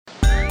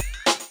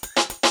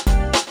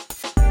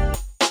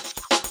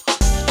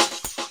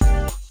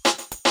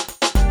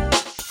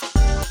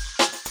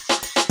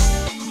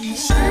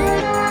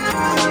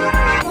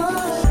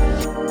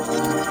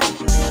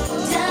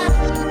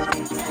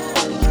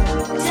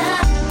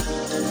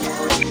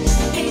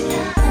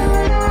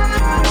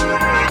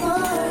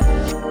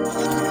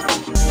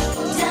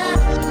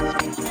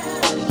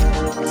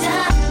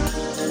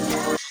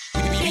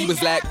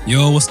black.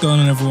 Yo, what's going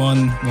on,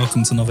 everyone?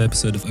 Welcome to another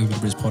episode of Over the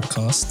Bridge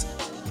podcast.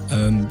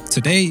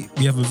 Today,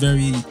 we have a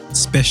very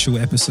special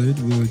episode.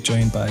 We're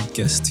joined by a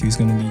guest who's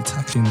going to be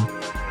tackling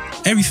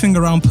everything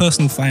around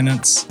personal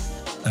finance.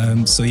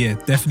 So yeah,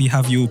 definitely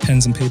have your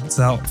pens and papers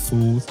out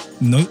for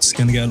notes. You're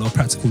going to get a lot of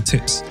practical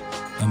tips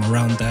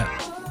around that.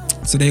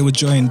 Today, we're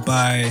joined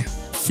by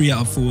 3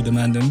 out of 4 the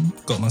man them.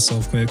 Got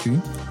myself, Kweku.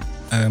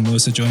 We're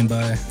also joined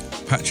by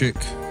Patrick,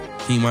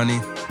 P-Money.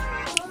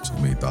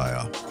 Tommy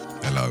Dyer.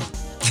 Hello.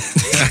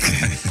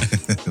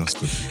 What's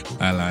good, people?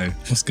 Hello.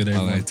 What's good,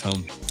 everyone? Hello,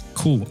 Tom.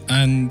 Cool.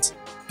 And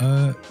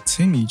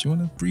Timmy, do you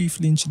want to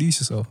briefly introduce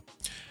yourself?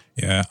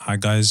 Yeah, hi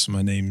guys,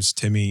 my name's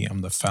Timmy.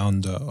 I'm the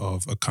founder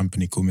of a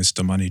company called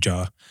Mr. Money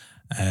Jar,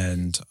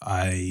 and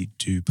I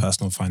do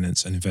personal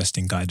finance and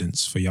investing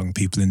guidance for young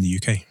people in the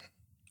UK.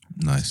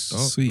 Nice.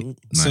 Sweet.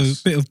 Nice.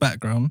 So, bit of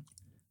background.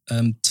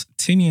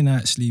 Timmy and I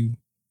actually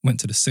went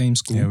to the same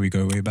school. Yeah, we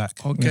go way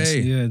back. Okay. Yes,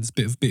 yeah, there's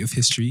a bit of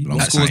history.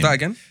 What school was that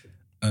again?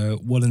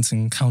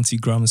 Wellington County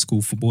Grammar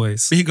School for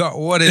Boys. We got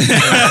Waddington.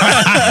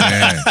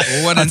 Yeah.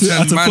 Waddington, I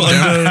had to man. put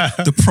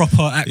on the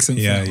proper accent.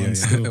 Yeah, for that yeah, one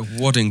yeah.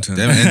 still. Waddington.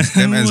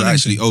 Them ends are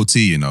actually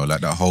OT, you know,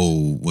 like that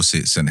whole, what's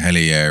it, St.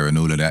 Helier and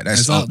all of that.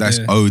 It's out That's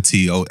there.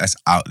 OT, that's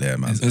out there,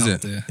 man. It's Is out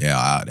it? there. Yeah,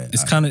 out there.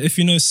 It's kind of, if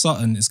you know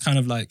Sutton, it's kind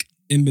of like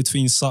in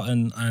between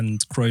Sutton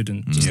and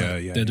Croydon. Just Yeah,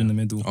 like yeah, dead in the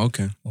middle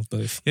Okay. of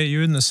both. Yeah,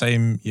 you're in the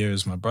same year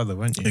as my brother,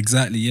 weren't you?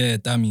 Exactly, yeah.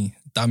 Dammy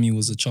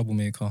was a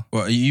troublemaker.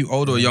 Well, are you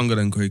older or younger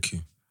than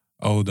Kweku?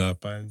 Older,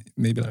 but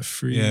Maybe like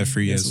 3 Yeah,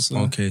 3 years. or so.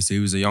 Okay, so he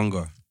was a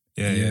younger.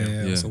 Yeah,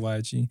 yeah. it was a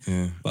YG.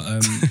 Yeah. But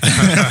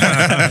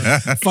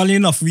funnily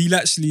enough,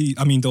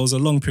 there was a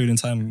long period in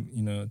time,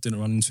 didn't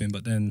run into him,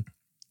 but then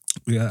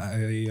we had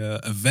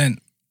a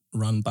event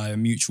run by a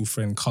mutual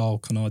friend, Carl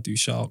Canadu.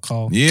 Shout out,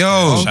 Carl.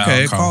 Yo,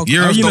 Okay, Carl.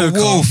 Year of You know the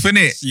Carl. Wolf,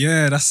 innit?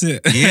 Yeah, that's it.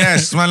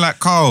 Yes, man, like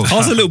Carl. I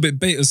was a little bit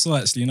bait as well,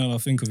 actually, now that I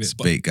think of it.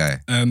 But, Big guy.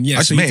 yeah,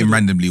 I just so met he him did-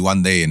 randomly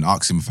one day and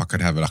asked him if I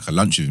could have like a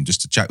lunch with him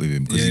just to chat with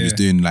him because he Yeah. was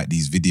doing like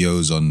these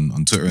videos on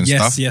Twitter and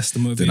stuff. Yes, the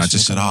motivation. Then I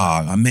just said,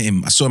 I met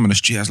him. I saw him on the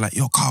street. I was like,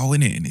 yo, Carl,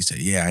 innit? And he said,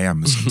 yeah, I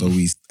am.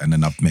 And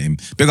then I've met him.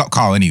 Big up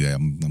Carl anyway.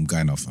 I'm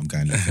going left.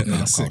 Big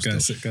up Carl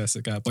still.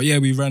 Sick guy. But yeah,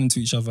 we ran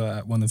into each other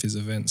at one of his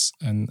events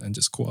and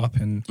just caught up.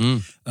 And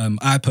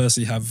I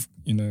personally have,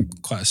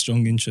 quite a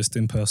strong interest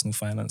in personal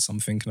finance. I'm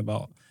thinking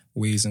about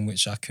ways in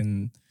which I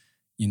can,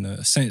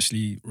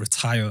 essentially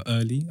retire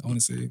early. I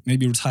want to say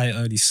maybe retire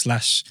early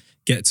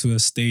 / get to a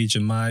stage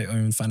in my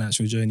own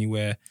financial journey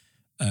where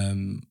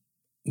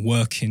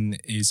working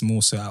is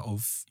more so out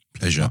of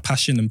Pleasure. my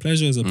passion and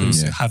pleasure as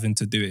opposed yeah. to having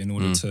to do it in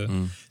order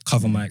to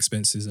cover my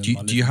expenses. And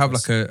my Do you living have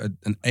costs. like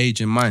an age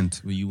in mind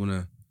where you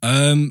wanna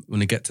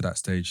get to that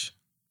stage?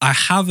 I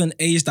have an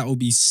age that will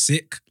be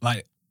sick,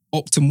 like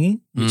optimal,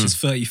 which is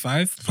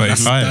 35. But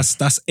 35.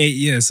 That's 8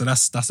 years, so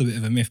that's a bit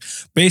of a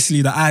myth.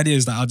 Basically, the idea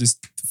is that I'll just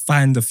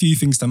find a few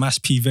things to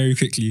mash P very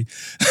quickly.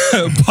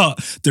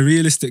 But the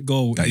realistic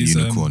goal That is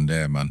unicorn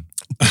there, man.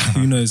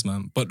 who knows,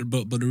 man. But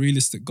the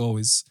realistic goal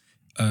is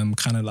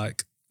kind of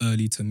like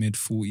early to mid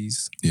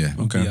 40s. Yeah.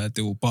 Would be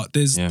ideal. But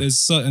there's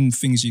certain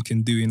things you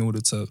can do in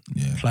order to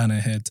plan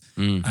ahead.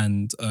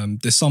 And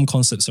there's some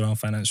concepts around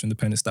financial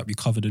independence that we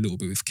covered a little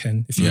bit with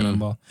Ken, if you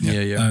remember.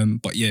 Yeah.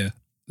 But yeah,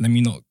 let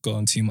me not go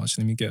on too much.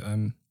 Let me get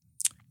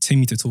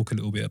Timmy to talk a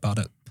little bit about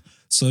it.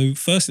 So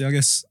firstly, I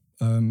guess,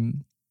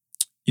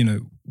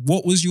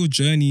 what was your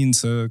journey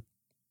into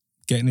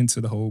getting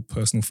into the whole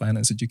personal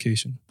finance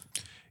education?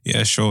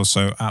 Yeah, sure.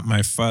 So at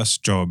my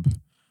first job,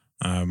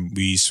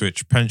 we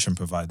switched pension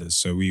providers.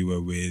 So we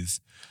were with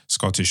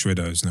Scottish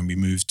Widows, and then we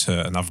moved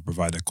to another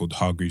provider called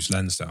Hargreaves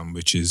Lansdowne,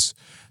 which is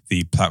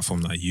the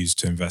platform that I use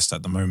to invest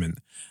at the moment.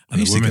 I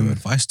used to give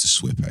advice to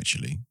SWIP,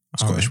 actually.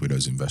 Scottish right.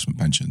 Widows Investment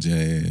Pensions.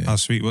 Yeah. Oh,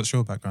 sweet. What's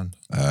your background?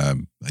 I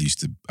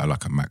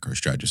like a macro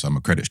strategist. I'm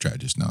a credit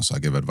strategist now, so I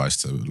give advice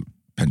to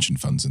pension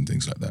funds and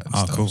things like that. And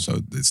stuff. Cool. So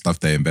it's stuff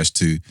they invest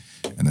to,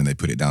 and then they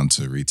put it down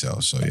to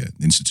retail. So yeah,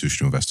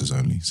 institutional investors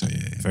only. So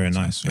yeah. Very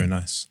nice.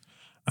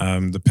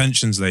 The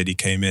pensions lady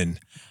came in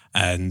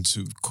and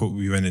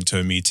we went into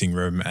a meeting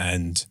room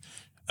and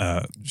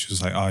she was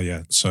like, oh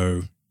yeah,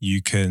 so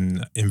you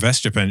can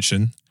invest your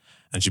pension.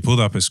 And she pulled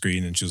up a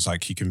screen and she was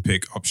like, you can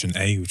pick option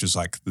A, which is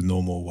like the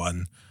normal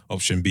one,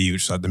 option B,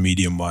 which is like the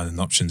medium one,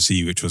 and option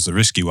C, which was the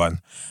risky one.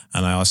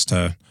 And I asked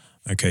her,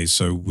 okay,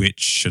 so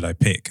which should I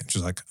pick? And she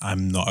was like,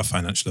 I'm not a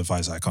financial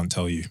advisor, I can't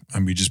tell you.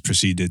 And we just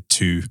proceeded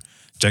to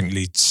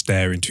gently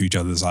stare into each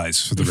other's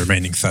eyes for the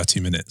remaining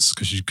 30 minutes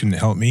because she couldn't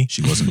help me.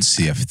 She wasn't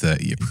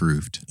CF30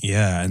 approved.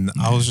 Yeah, and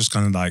I was just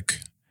kind of like,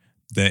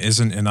 there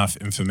isn't enough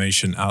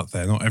information out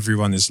there. Not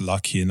everyone is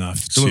lucky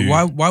enough So to...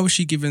 why was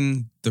she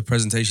giving the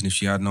presentation if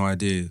she had no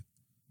idea?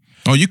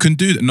 Oh, you can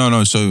do that.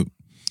 No. So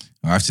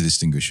I have to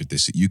distinguish with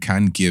this. You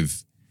can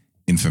give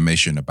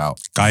information about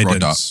Guidance.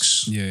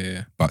 products.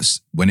 Yeah. But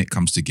when it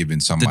comes to giving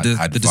someone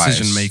The advice,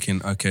 decision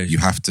making. Okay. you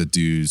have to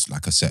do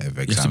like a set of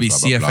You exams. have to be blah,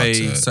 blah, blah, CFA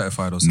to-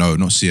 certified or something. No,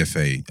 not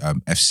CFA.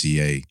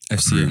 FCA. FCA.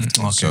 approved.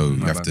 Okay, So you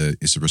my have bad. to.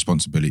 It's a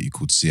responsibility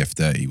called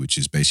CF30, which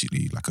is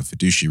basically like a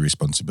fiduciary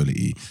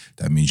responsibility.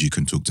 That means you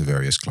can talk to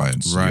various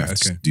clients. So Right, you have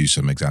to okay. do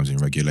some exams in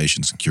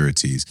regulation,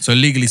 securities. So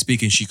legally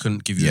speaking, she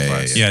couldn't give you Yeah,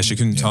 advice. Yeah, she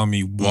couldn't tell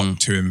me what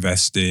to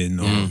invest in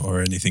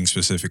or anything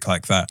specific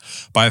like that.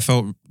 But I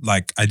felt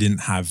like I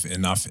didn't have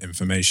enough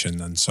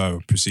information, and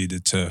so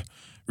proceeded to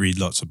read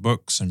lots of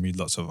books and read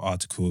lots of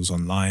articles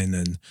online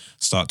and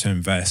start to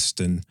invest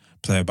and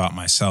play about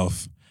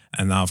myself.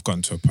 And now I've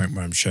gotten to a point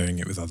where I'm sharing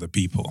it with other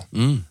people.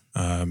 And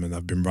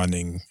I've been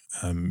running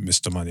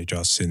Mr. Money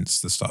Jar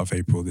since the start of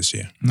April this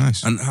year.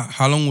 Nice. And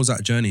how long was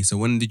that journey? So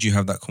when did you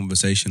have that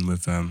conversation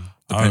with the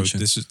pension?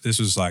 This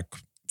was like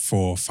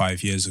 4 or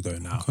 5 years ago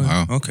now.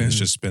 Wow. Okay. It's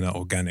just been an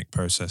organic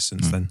process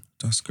since then.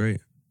 That's great.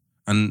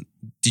 And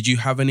did you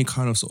have any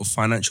kind of sort of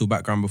financial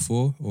background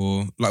before,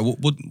 or like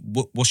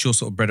what's your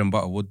sort of bread and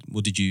butter?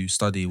 What did you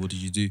study? What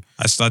did you do?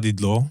 I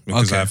studied law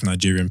because Okay. I have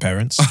Nigerian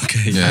parents.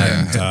 Okay.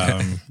 Yeah.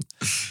 And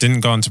didn't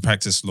go on to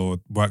practice law,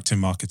 worked in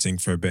marketing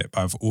for a bit,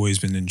 but I've always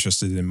been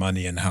interested in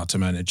money and how to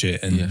manage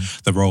it and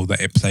the role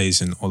that it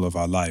plays in all of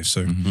our lives.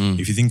 So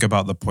if you think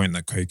about the point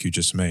that Kweku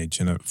just made,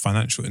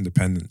 financial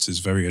independence is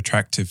very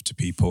attractive to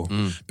people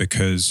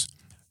because,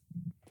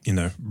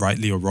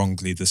 rightly or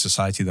wrongly, the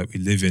society that we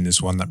live in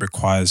is one that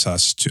requires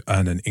us to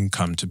earn an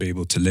income to be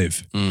able to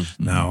live.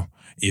 Now,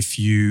 if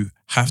you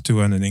have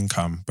to earn an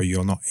income, but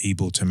you're not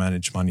able to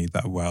manage money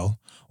that well,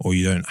 or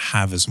you don't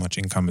have as much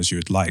income as you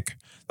would like,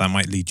 that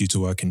might lead you to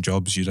work in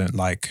jobs you don't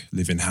like,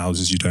 live in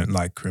houses you don't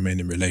like, remain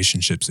in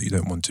relationships that you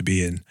don't want to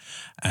be in.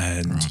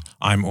 And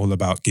I'm all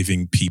about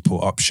giving people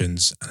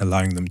options and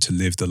allowing them to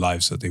live the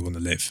lives that they want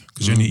to live.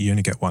 Because you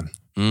only get one.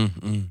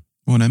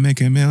 Wanna make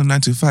a meal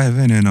 9 to 5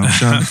 and an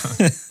option.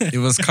 It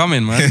was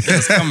coming, man. It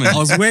was coming. I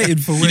was waiting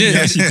for when you're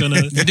actually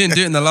gonna. You didn't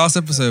do it in the last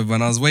episode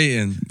when I was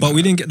waiting. But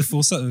we didn't get the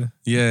full set. Though.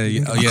 Yeah.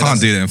 Oh, I yeah, can't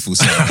do that in full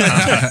set. Wanna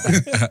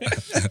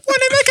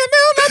make a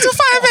meal 9 to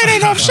 5 and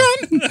an option.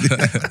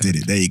 I did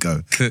it. There you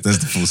go. That's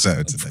the full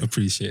set today.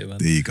 Appreciate it, man.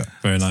 There you go.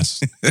 Very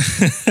nice.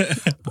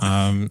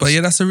 But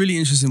yeah, that's a really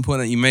interesting point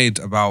that you made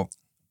about,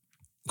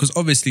 because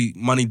obviously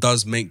money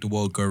does make the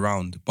world go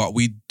round, but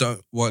we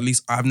don't, well, at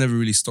least I've never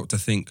really stopped to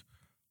think,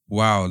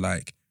 wow,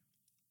 like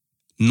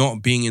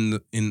not being in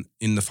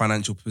the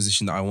financial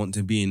position that I want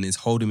to be in is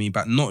holding me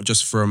back, not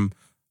just from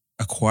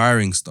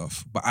acquiring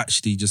stuff, but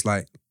actually just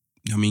like,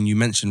 I mean, you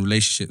mentioned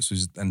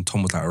relationships and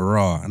Tom was like,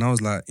 raw. And I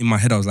was like, in my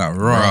head, I was like,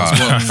 raw as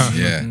well.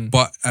 Yeah.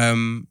 But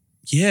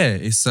yeah,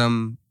 it's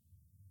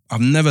I've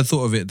never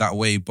thought of it that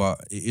way, but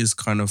it is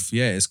kind of,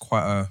 it's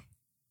quite a,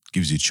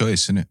 Gives you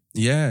choice, innit?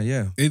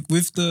 yeah.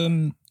 With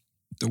the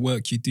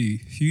work you do,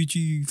 who do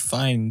you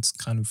find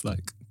kind of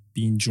like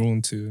being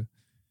drawn to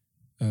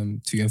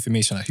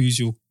information? Like, who's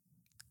your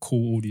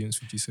core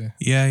audience, would you say?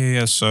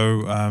 Yeah.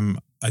 So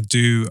I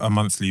do a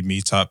monthly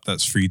meetup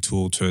that's free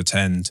to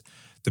attend.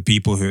 The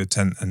people who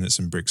attend, and it's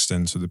in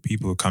Brixton, so the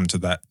people who come to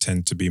that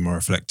tend to be more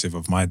reflective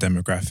of my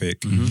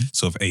demographic,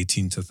 sort of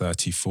 18 to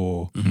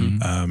 34,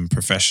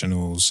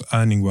 professionals,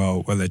 earning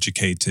well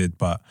educated,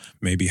 but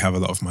maybe have a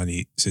lot of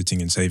money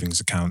sitting in savings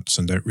accounts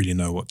and don't really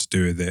know what to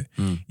do with it.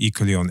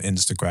 Equally on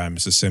Instagram,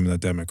 it's a similar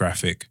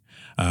demographic.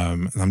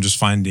 And I'm just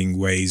finding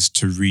ways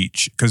to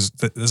reach, because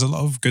there's a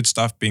lot of good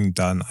stuff being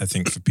done, I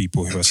think, for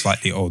people who are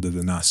slightly older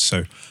than us.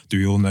 So do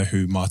we all know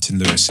who Martin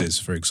Lewis is,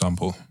 for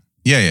example?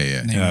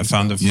 Yeah.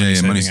 Founder of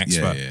Money Money Saving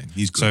Expert. Yeah.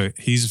 He's good.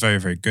 So he's very,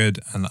 very good,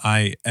 and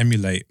I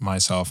emulate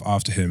myself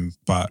after him.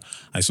 But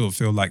I sort of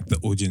feel like the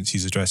audience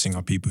he's addressing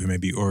are people who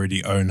maybe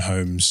already own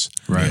homes,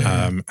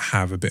 Right.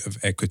 have a bit of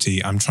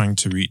equity. I'm trying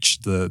to reach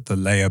the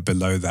layer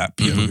below that,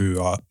 people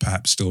who are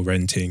perhaps still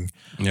renting,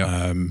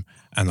 and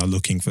are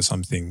looking for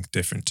something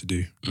different to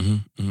do.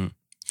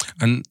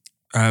 And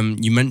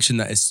you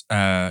mentioned that it's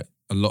a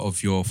lot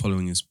of your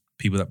following is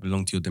people that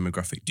belong to your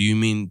demographic. Do you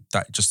mean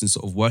that just in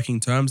sort of working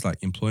terms, like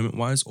employment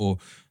wise, or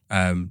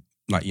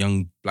like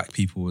young black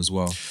people as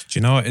well? Do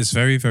you know what? It's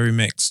very, very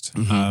mixed.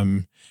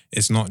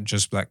 It's not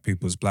just black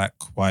people, it's black,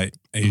 white,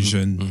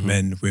 Asian,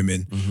 men,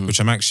 women, which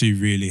I'm actually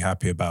really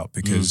happy about,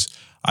 because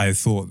I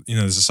thought,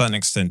 there's a certain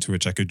extent to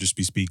which I could just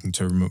be speaking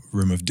to a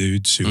room of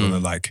dudes who want to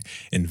like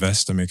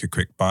invest and make a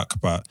quick buck,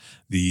 but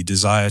the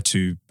desire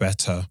to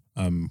better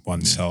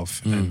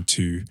oneself and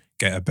to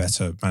get a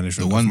better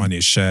management of money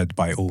is shared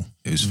by all.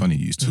 It was funny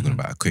you was talking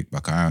about a quick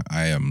buck. I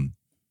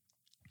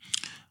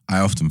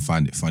often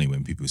find it funny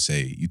when people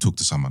say, you talk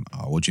to someone,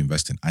 what do you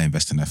invest in? I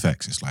invest in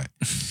FX. It's like,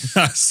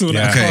 I saw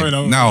that.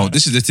 okay, now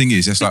this is the thing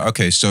is, it's like,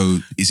 okay, so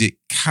is it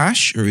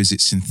cash or is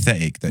it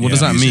synthetic? What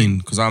does that mean?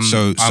 Because I'm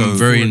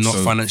very not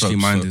financially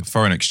minded.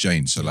 Foreign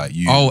exchange. So like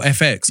you. Oh,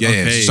 FX. Yeah,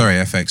 okay. sorry,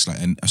 FX. Like,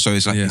 and so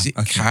it's like, Yeah, is it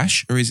okay.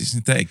 cash or is it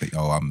synthetic? Like,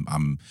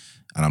 and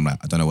I'm like,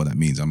 I don't know what that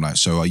means. I'm like,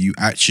 so are you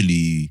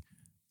actually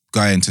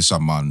going to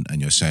someone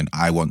and you're saying,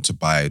 I want to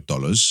buy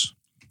dollars,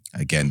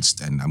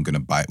 against and I'm going to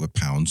buy it with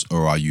pounds,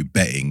 or are you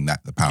betting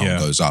that the pound Yeah.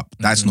 goes up?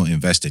 That's not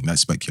investing,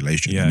 that's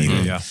speculation. Yeah,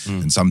 anyway. yeah.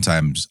 And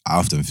sometimes I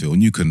often feel,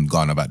 and you can go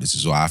on about this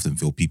as well, I often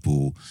feel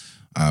people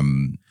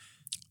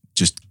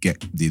just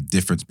get the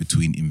difference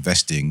between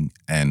investing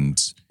and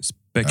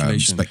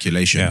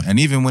speculation. Yeah. And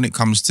even when it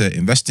comes to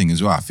investing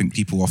as well, I think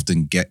people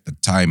often get the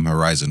time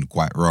horizon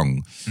quite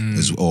wrong,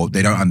 or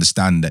they don't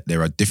understand that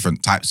there are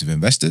different types of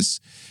investors.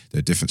 There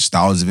are different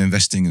styles of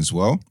investing as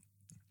well.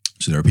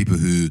 So there are people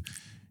who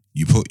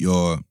you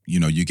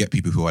get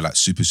people who are like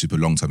super, super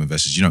long-term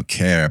investors. You don't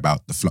care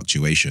about the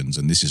fluctuations.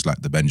 And this is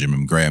like the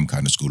Benjamin Graham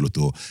kind of school of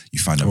thought. You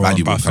find a Or a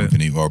valuable Buffett.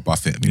 company, or a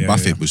Buffett. I mean, Yeah,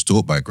 Buffett yeah. was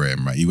taught by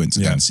Graham, right? He went to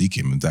go Yeah. and seek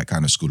him, and that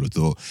kind of school of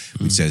thought,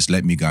 which says,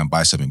 let me go and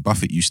buy something.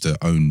 Buffett used to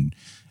own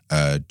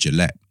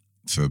Gillette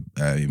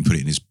and put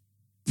it in his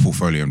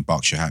portfolio in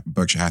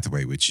Berkshire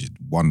Hathaway, which is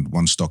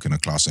one stock in a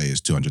Class A is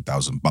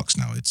 $200,000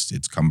 now.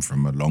 It's come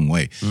from a long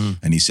way.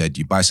 And he said,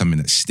 you buy something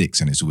that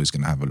sticks and it's always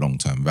going to have a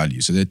long-term value.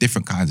 So there are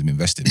different kinds of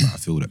investing, but I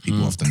feel that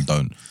people often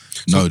don't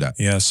know that.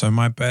 Yeah, so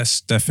my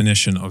best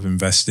definition of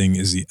investing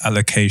is the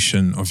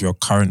allocation of your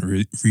current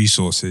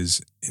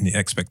resources in the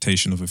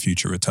expectation of a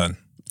future return,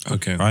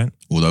 Okay. right?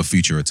 Although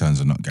future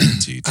returns are not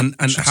guaranteed. And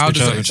how Which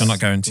does are, it? which are not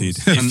guaranteed.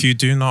 If you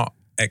do not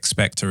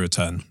expect a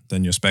return,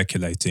 then you're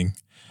speculating.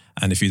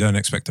 And if you don't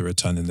expect a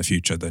return in the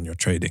future, then you're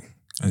trading.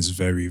 And it's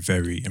very,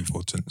 very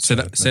important. Say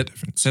to that. know Say, the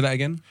difference. say that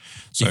again.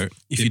 So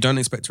If you don't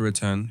expect a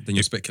return, then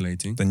you're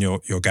speculating. then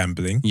you're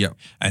gambling. Yeah.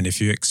 And if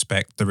you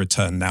expect the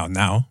return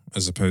now,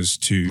 as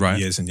opposed to Right.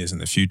 years and years in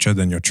the future,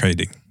 then you're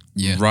trading.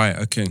 Yeah. Right.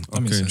 Okay. makes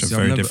Okay. sense. Which See, are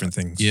I've very never- different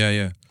things.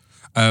 Yeah.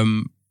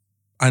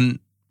 And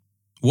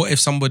what if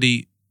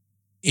somebody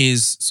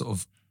is sort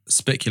of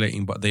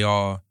speculating, but they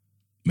are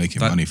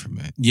Making money from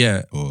it.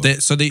 Or-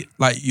 so they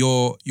like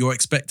you're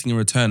expecting a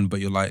return,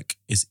 but you're like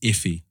it's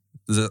iffy.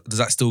 Does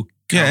that still count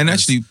Yeah, and as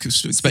actually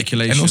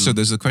speculation? And also,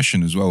 there's a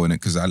question as well in it,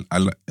 because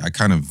I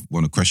kind of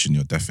want to question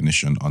your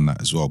definition on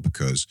that as well,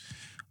 because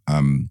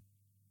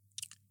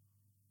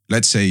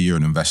let's say you're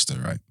an investor,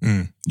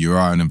 right? You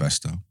are an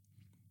investor.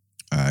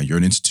 You're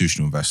an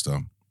institutional investor.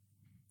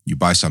 You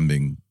buy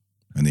something,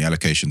 and the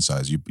allocation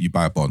size, you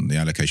buy a bond, the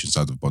allocation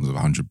size of bonds of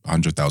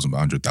 100,000 by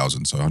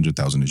 100,000, so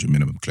 100,000 is your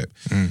minimum clip.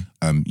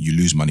 You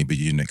lose money, but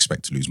you didn't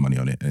expect to lose money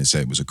on it, and it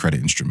said it was a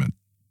credit instrument.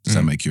 Does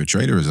that make you a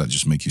trader, or does that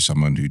just make you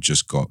someone who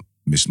just got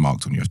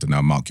mismarked when you have to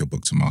now mark your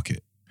book to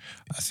market?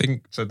 I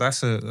think so.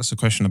 That's a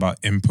question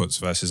about inputs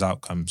versus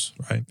outcomes,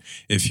 right?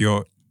 If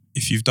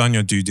you've done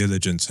your due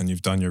diligence and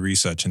you've done your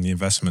research and the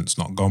investment's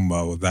not gone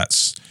well,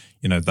 that's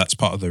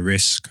part of the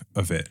risk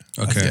of it.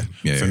 Okay.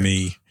 Yeah, For yeah.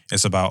 me,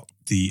 it's about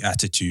the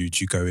attitude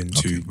you go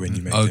into when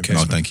you make the Okay.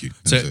 No, investment. thank you.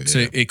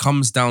 So it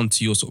comes down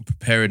to your sort of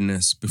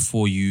preparedness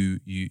before you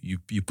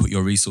put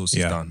your resources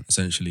Yeah. down,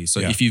 essentially. So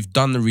Yeah. if you've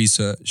done the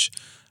research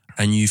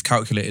and you've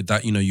calculated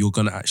that you're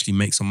going to actually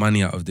make some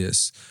money out of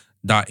this,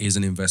 that is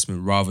an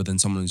investment, rather than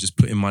someone who's just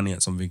putting money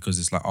at something because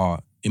it's like,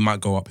 it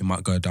might go up, it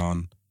might go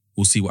down.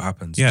 We'll see what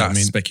happens. Yeah, That's I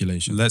mean,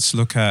 speculation. Let's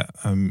look at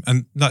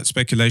and that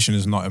speculation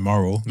is not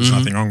immoral. There's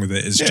nothing wrong with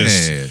it. It's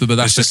just But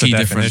that's it's just the key a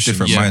difference.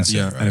 definition. Different mindset,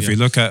 Yeah, right? And if we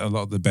look at a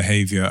lot of the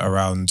behavior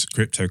around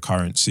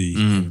cryptocurrency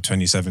in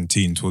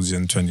 2017, towards the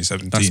end of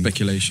 2017, that's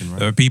speculation, right?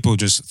 there were people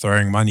just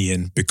throwing money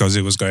in because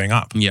it was going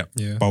up. Yeah.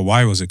 Yeah. But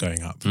why was it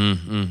going up?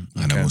 Animal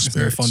There's no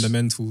spirits.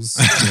 fundamentals.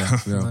 Yeah.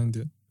 behind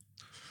it.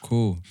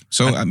 Cool.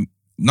 So,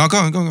 no, go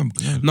on.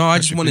 No, I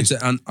just Actually, wanted please.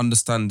 to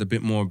understand a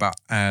bit more about.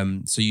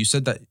 So you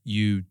said that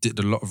you did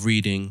a lot of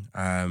reading.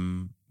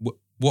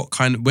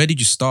 Where did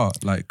you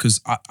start? Like, because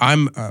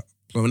I'm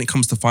when it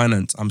comes to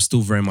finance, I'm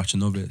still very much a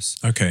novice.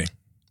 Okay.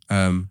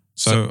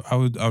 So I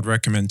would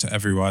recommend to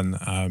everyone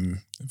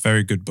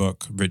very good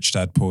book, Rich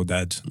Dad Poor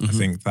Dad. I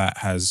think that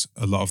has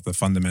a lot of the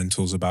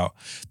fundamentals about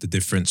the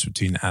difference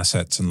between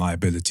assets and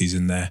liabilities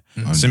in there.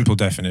 Simple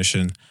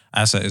definition: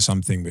 asset is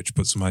something which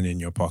puts money in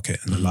your pocket,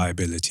 and the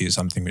liability is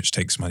something which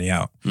takes money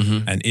out.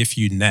 And if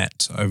you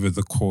net over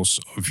the course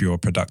of your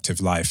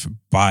productive life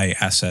buy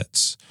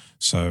assets,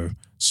 so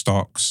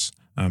stocks.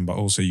 But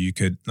also you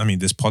could,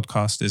 this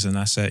podcast is an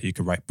asset. You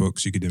could write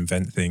books, you could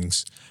invent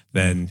things.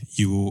 Then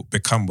you will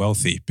become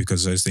wealthy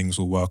because those things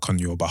will work on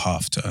your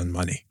behalf to earn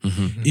money.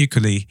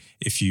 Equally,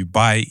 if you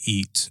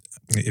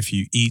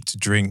eat,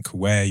 drink,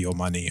 wear your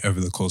money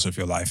over the course of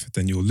your life,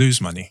 then you'll lose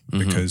money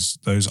because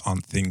those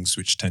aren't things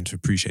which tend to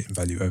appreciate in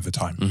value over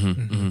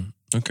time.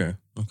 Okay.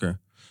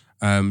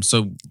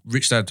 So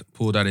Rich Dad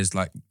Poor Dad is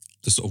like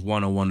the sort of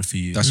 101 for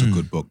you. That's a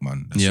good book,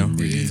 man. That's Yeah. a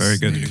really, Very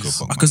good. really good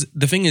book, man. Because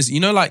the thing is,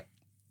 like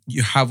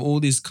you have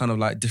all these kind of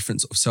like different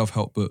sort of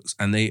self-help books,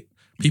 and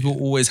people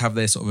always have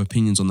their sort of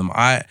opinions on them.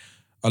 A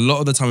lot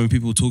of the time when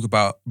people talk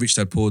about Rich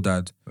Dad Poor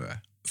Dad,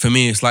 for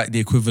me it's like the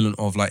equivalent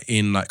of like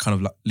in like kind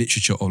of like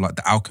literature of like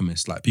The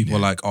Alchemist. Like people are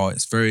like,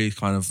 it's very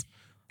kind of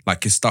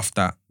like it's stuff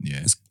that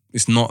Yeah.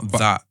 it's not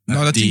that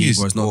No, the thing deep, is,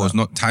 or it's not it's that-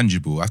 not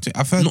tangible.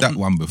 I've heard Not- that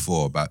one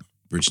before about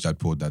Rich Dad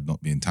Poor Dad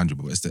not being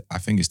tangible. I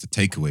think it's the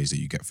takeaways that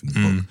you get from the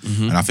book,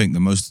 and I think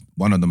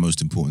one of the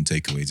most important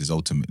takeaways is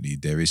ultimately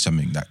there is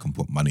something that can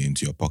put money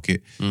into your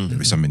pocket. There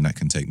is something that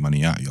can take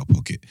money out of your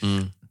pocket.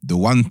 The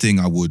one thing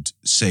I would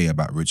say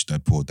about Rich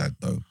Dad Poor Dad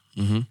though,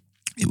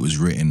 it was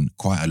written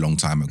quite a long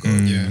time ago,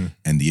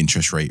 and the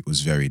interest rate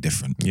was very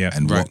different. Yeah,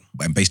 and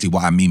and basically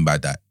what I mean by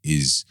that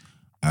is,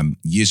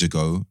 years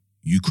ago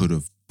you could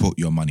have put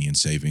your money in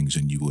savings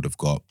and you would have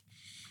got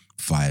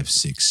 5,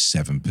 6,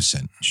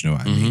 7%. Do you know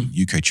what I mean?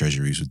 UK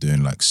treasuries were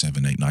doing like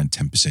 7, 8, 9,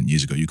 10%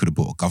 years ago. You could have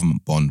bought a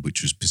government bond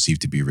which was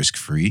perceived to be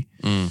risk-free.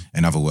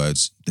 In other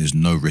words, there's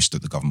no risk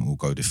that the government will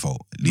go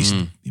default. At least,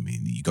 I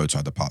mean, you go to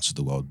other parts of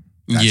the world,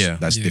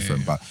 that's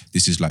different. But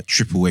this is like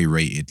AAA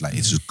rated, like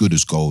it's as good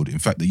as gold. In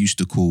fact, they used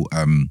to call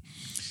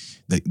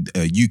the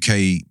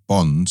UK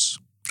bonds,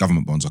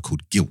 government bonds, are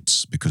called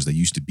gilts because they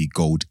used to be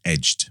gold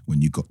edged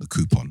when you got the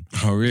coupon.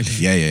 Oh, really?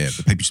 Yeah.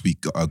 The paper used to be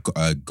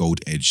gold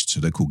edged, so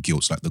they're called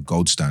gilts, like the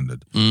gold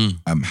standard.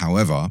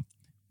 However,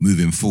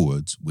 moving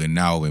forward, we're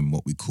now in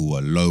what we call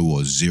a low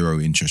or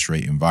zero interest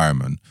rate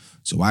environment.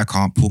 So I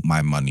can't put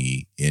my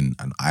money in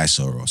an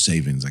ISA or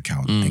savings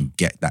account and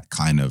get that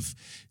kind of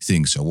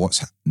thing. So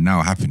what's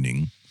now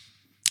happening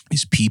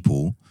is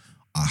people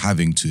are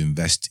having to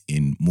invest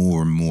in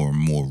more and more and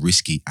more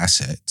risky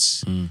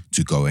assets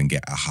to go and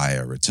get a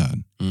higher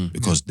return.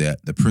 Because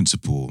the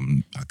principle,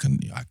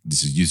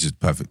 this is the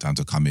perfect time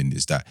to come in,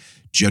 is that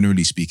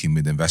generally speaking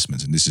with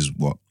investments, and this is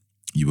what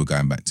you were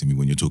going back to me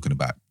when you're talking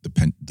about the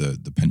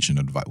pension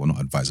advice, well, not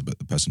advisor, but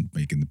the person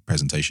making the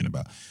presentation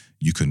about,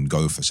 you can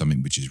go for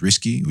something which is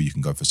risky or you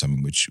can go for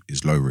something which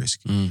is low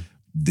risk.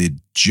 The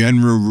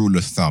general rule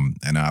of thumb,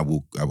 and I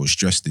will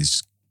stress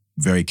this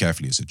very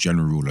carefully, it's a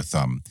general rule of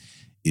thumb,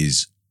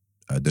 is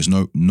there's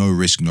no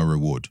risk, no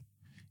reward.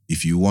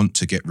 If you want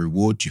to get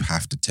reward, you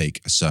have to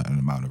take a certain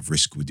amount of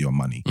risk with your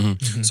money.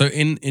 So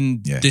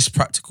in this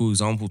practical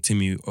example,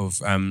 Timmy, of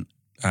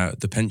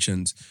the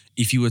pensions,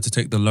 if you were to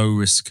take the low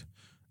risk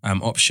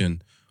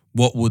option,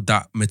 what would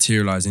that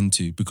materialize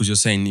into? Because you're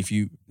saying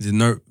there's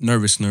no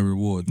risk, no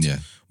reward. Yeah.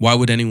 Why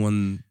would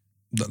anyone?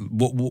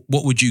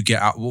 What would you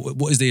get out?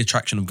 What is the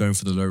attraction of going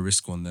for the low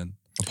risk one then?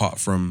 Apart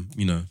from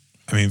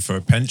I mean, for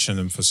a pension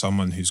and for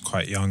someone who's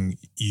quite young,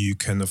 you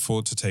can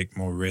afford to take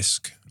more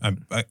risk.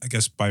 I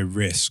guess by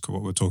risk,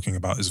 what we're talking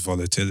about is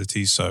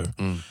volatility. So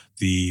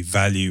the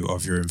value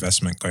of your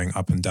investment going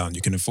up and down,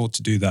 you can afford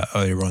to do that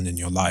earlier on in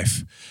your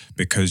life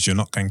because you're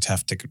not going to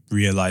have to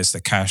realize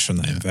the cash on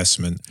that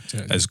investment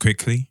as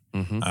quickly.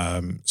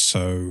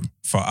 So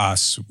for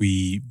us,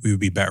 we would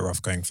be better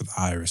off going for the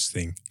high risk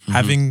thing.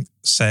 Having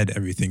said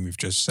everything we've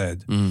just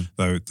said,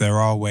 though, there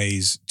are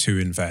ways to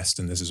invest,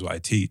 and this is what I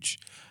teach,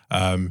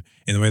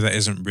 in a way that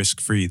isn't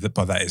risk-free, but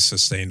that is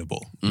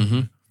sustainable.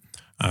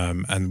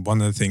 And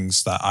one of the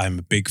things that I'm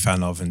a big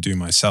fan of and do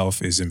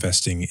myself is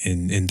investing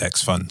in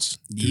index funds.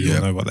 Do you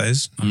all know what that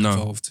is? I'm not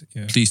involved.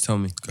 Yeah. Please tell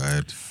me. Go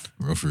ahead,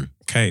 roll through.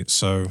 Okay,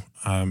 so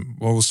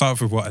we'll start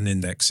off with what an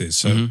index is.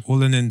 So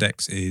all an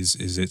index is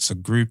it's a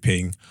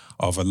grouping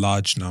of a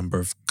large number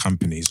of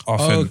companies,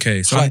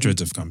 often so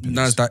hundreds of companies.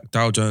 NASDAQ,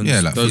 Dow Jones. Yeah,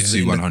 like those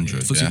FTSE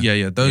 100. Those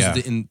are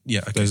the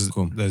okay,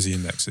 cool. Those are the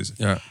indexes.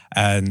 Yeah.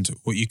 And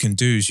what you can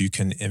do is you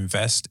can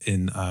invest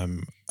in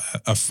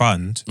a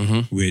fund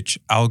which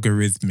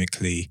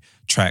algorithmically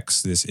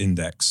tracks this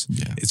index.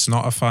 Yeah. It's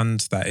not a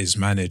fund that is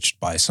managed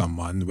by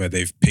someone where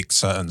they've picked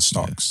certain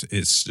stocks. Yeah.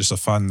 It's just a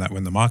fund that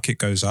when the market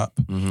goes up,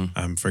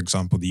 for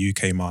example, the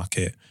UK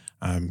market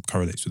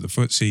correlates with the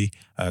FTSE,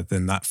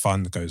 then that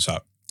fund goes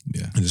up.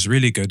 Yeah. And it's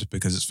really good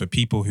because it's for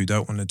people who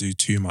don't want to do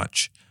too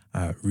much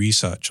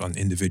research on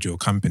individual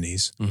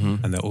companies,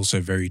 and they're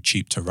also very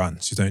cheap to run.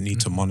 So you don't need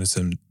to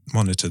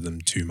monitor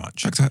them too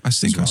much. In fact, I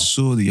think I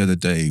saw the other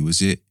day,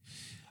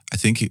 I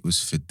think it was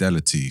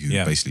Fidelity who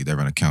basically they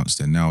run accounts.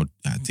 They're now,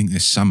 I think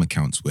there's some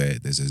accounts where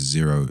there's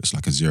it's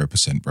like a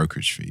 0%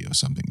 brokerage fee or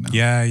something now.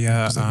 Yeah.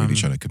 Because they're really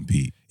trying to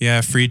compete.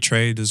 Yeah, Free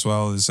Trade as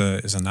well is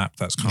an app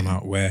that's come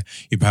out where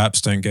you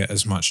perhaps don't get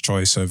as much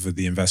choice over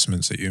the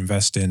investments that you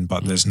invest in,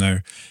 but there's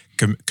no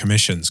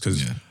commissions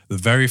because the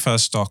very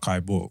first stock I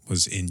bought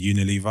was in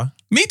Unilever.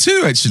 Me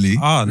too, actually.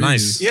 Oh,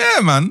 nice.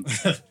 Yeah, man.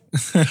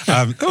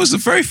 That was the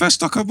very first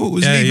stock I bought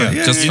was Unilever.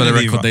 Yeah. Just for the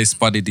record, they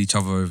spotted each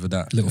other over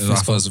that. Little I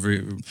thought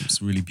it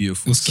was really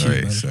beautiful.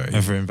 Sorry.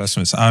 Over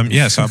investments. So I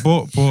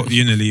bought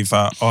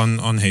Unilever on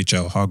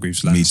HL,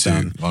 Hargreaves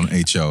Lansdown. Me too, on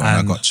HL. And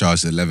I got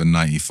charged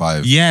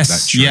 $11.95.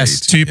 Yes,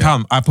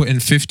 £2. I put in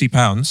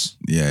 £50.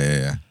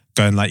 Yeah.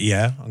 Going like,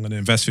 I'm going to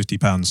invest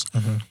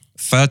 £50.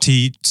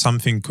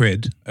 30-something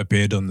quid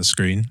appeared on the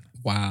screen.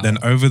 Wow. Then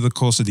over the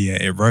course of the year,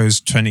 it rose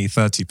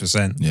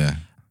 20-30%. Yeah.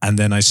 And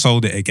then I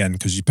sold it again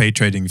because you pay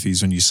trading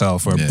fees when you sell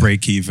for a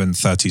break-even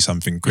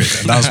 30-something quid.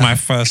 And that was my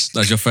first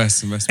That's your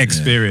first investment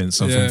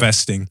experience of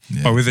investing.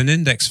 Yeah. But with an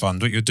index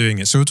fund, what you're doing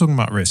is, so we're talking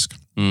about risk.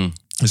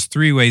 There's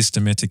 3 ways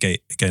to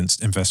mitigate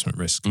against investment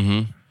risk.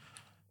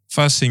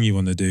 First thing you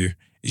want to do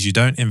is you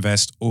don't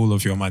invest all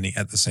of your money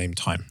at the same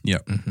time. Yeah.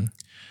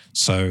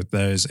 So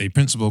there's a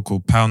principle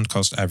called pound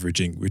cost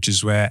averaging, which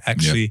is where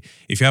actually,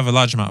 if you have a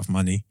large amount of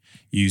money,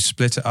 you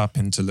split it up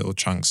into little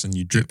chunks and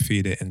you drip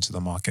feed it into the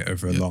market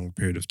over a long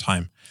period of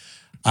time.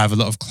 I have a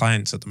lot of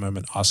clients at the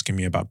moment asking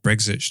me about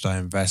Brexit. Should I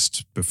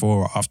invest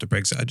before or after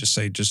Brexit? I just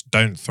say, just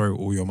don't throw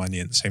all your money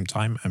at the same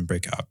time and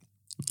break it up.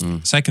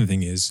 Second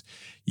thing is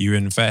you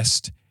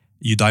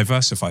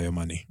diversify your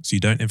money. So you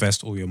don't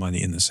invest all your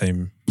money in the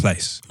same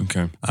place.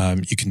 Okay.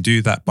 You can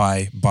do that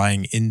by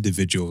buying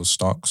individual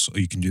stocks, or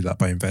you can do that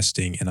by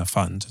investing in a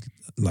fund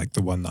like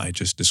the one that I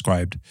just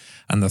described.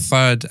 And the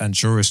third and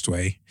surest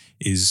way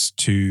is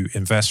to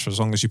invest for as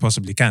long as you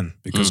possibly can,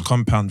 because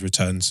compound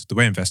returns, the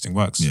way investing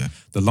works,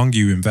 the longer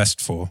you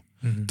invest for,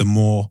 the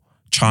more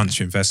chance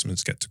your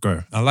investments get to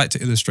grow. I like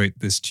to illustrate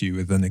this to you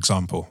with an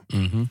example.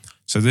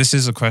 So this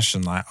is a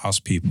question I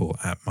ask people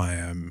at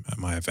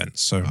my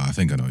events. So I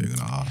think I know what you're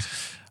going to ask.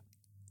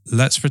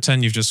 Let's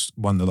pretend you've just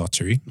won the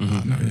lottery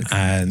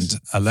and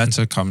a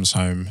letter comes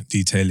home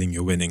detailing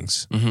your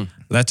winnings.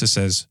 Letter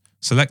says,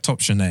 select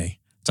option A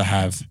to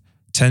have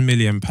 £10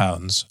 million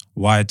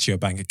wired to your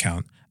bank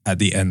account at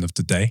the end of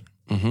the day.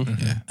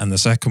 And the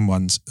second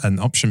one, and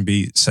option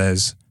B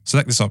says,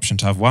 select this option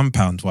to have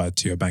 £1 wired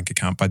to your bank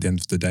account by the end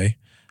of the day.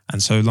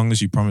 And so long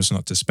as you promise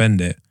not to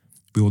spend it,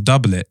 we will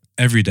double it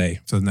every day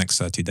for the next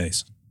 30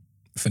 days.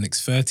 For the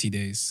next 30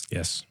 days?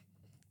 Yes.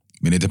 I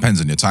mean, it depends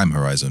on your time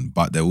horizon,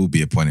 but there will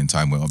be a point in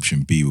time where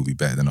option B will be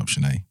better than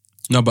option A.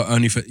 No, but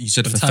only for, you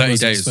said for 30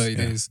 days. 30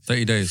 days.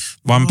 30 days.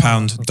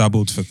 £1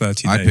 doubled for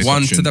 30 I'd days. pick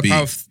One option to the B.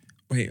 power of...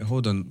 Wait,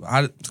 hold on.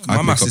 My pick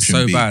maths is option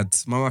so B. bad.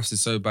 My maths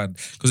is so bad.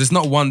 Because it's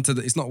not 1 to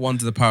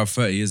the power of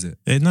 30, is it?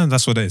 No,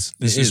 that's what it is.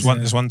 It is,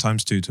 It's 1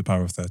 times 2 to the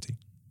power of 30.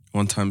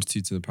 1 times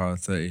 2 to the power of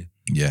 30.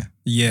 Yeah.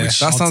 Yeah.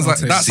 That sounds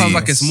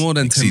like it's more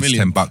than 10 Exceeds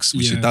million. $10,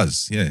 which it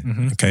does. Yeah.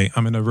 Okay,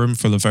 I'm in a room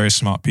full of very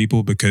smart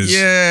people because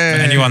Yeah.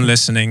 for anyone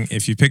listening,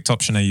 if you picked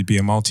option A, you'd be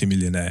a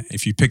multi-millionaire.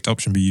 If you picked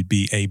option B, you'd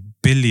be a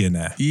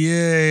billionaire.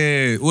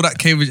 Yeah. All that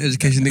Cambridge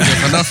education didn't go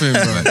for nothing,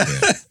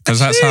 bro. Because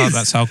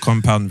that's how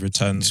compound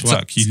returns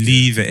work. You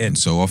leave it in. And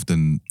so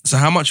often, So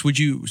how much would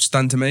you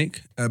stand to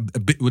make?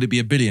 Would it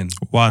be $1 billion?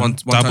 One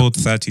time- doubled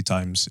 30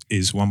 times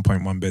is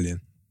 1.1 billion.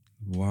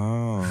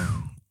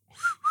 Wow.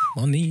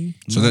 Money.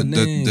 so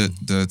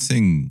the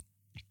thing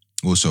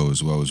also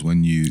as well is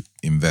when you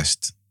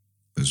invest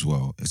as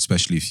well,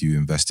 especially if you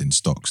invest in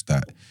stocks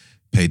that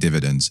pay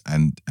dividends,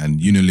 and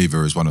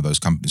Unilever is one of those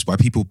companies. Why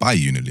people buy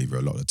Unilever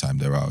a lot of the time,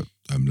 there are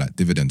like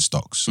dividend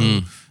stocks.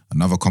 So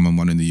another common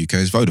one in the UK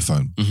is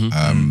Vodafone.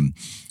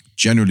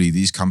 Generally,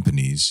 these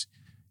companies,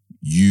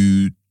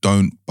 you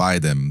don't buy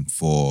them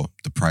for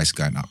the price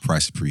going up,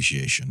 price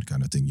appreciation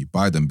kind of thing. You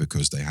buy them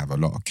because they have a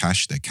lot of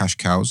cash. They're cash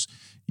cows.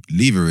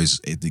 Lever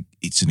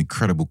it's an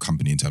incredible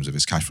company in terms of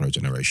its cash flow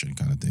generation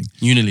kind of thing.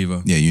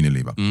 Unilever. Yeah,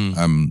 Unilever.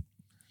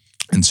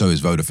 And so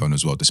is Vodafone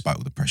as well, despite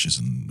all the pressures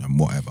and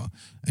whatever.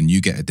 And you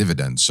get a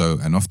dividend. So,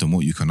 and often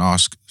what you can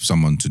ask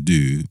someone to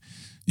do,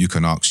 you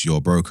can ask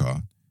your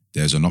broker,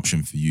 there's an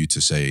option for you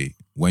to say,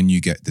 when you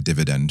get the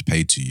dividend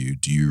paid to you,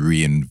 do you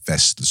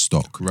reinvest the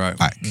stock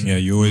back? Yeah,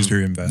 you always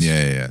reinvest.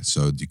 Yeah.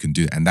 So you can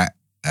do, and that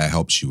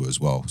helps you as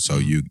well. So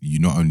you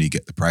not only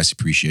get the price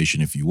appreciation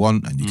if you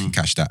want, and you can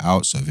cash that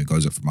out. So if it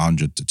goes up from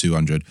 100 to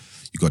 200,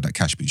 you got that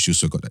cash, but you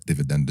also got that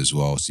dividend as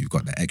well. So you've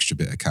got that extra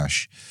bit of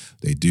cash.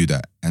 They do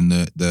that. And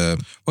Well,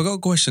 I got a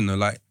question though.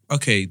 Like,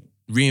 okay,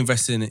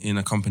 reinvesting in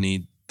a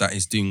company that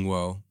is doing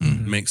well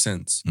makes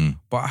sense.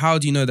 But how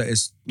do you know that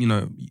it's,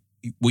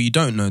 well, you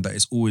don't know that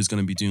it's always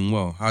going to be doing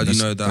well. How do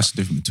you know that? That's the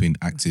difference between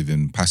active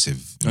and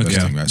passive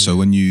investing, right? So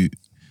when you,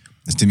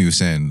 as Timmy was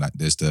saying, like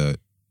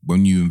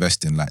when you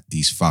invest in like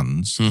these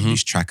funds,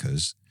 these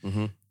trackers,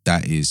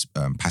 that is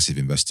passive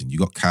investing. You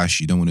got cash,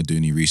 you don't want to do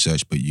any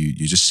research, but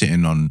you're just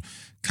sitting on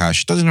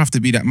cash. Doesn't have to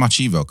be that much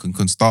either.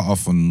 Can start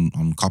off on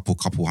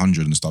couple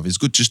hundred and stuff. It's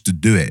good just to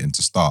do it and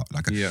to start.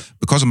 Like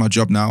because of my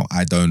job now,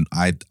 I don't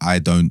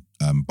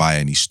buy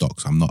any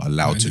stocks. I'm not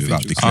allowed to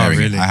without declaring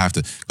it. I have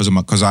to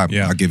because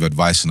I give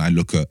advice and I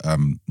look at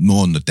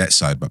more on the debt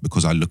side, but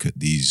because I look at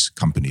these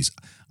companies,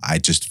 I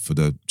just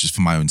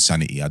for my own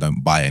sanity, I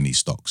don't buy any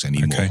stocks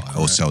anymore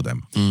or sell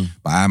them.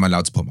 But I am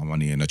allowed to put my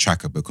money in a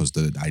tracker because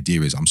the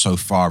idea is I'm so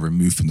far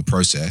removed from the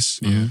process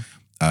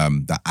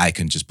that I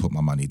can just put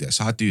my money there.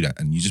 So I do that,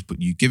 and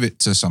you give it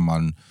to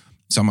someone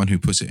who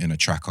puts it in a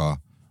tracker,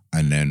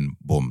 and then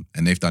boom,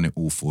 and they've done it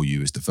all for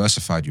you. It's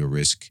diversified your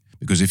risk.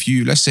 Because if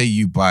let's say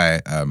you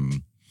buy,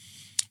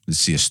 let's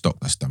see a stock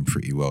that's done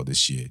pretty well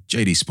this year.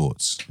 JD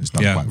Sports has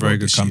done quite well very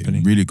good this company.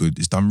 year. Really good.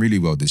 It's done really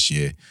well this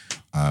year.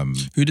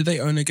 Who do they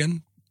own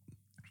again?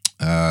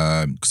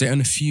 Because they own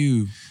a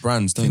few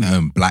brands, don't They they?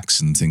 own Blacks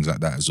and things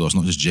like that as well. It's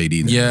not just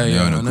JD. They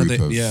own a group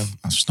of,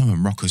 I Snow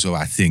and Rock as well,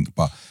 I think,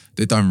 but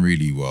they've done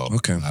really well.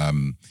 Okay.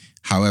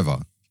 However,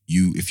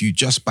 if you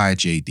just buy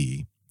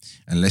JD,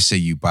 and let's say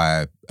you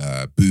buy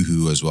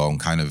Boohoo as well, and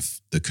kind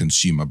of the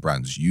consumer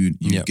brands, you've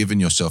given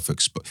yourself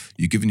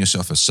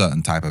a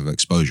certain type of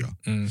exposure.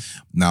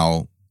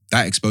 Now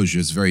that exposure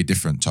is very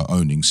different to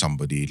owning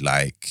somebody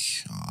like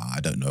I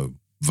don't know,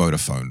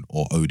 Vodafone,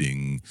 or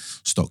owning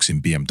stocks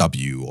in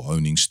BMW, or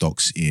owning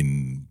stocks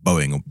in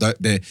Boeing.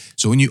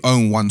 So when you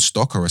own one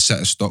stock or a set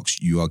of stocks,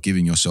 you are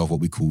giving yourself what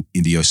we call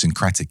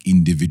idiosyncratic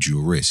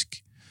individual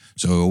risk.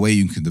 So a way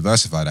you can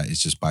diversify that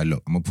is just by,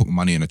 look, I'm going to put my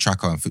money in a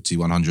tracker on FTSE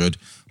 100,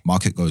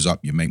 market goes up,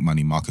 you make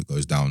money, market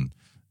goes down,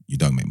 you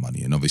don't make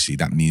money. And obviously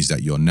that means that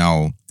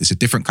it's a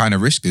different kind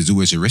of risk. There's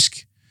always a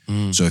risk.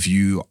 So if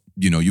you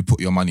put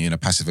your money in a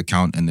passive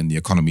account and then the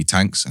economy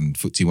tanks and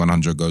FTSE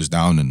 100 goes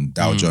down and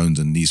Dow Jones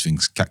and these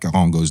things, CAC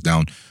 40 goes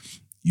down,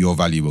 your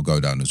value will go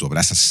down as well. But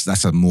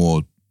that's a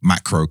more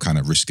macro kind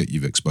of risk that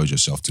you've exposed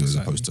yourself to as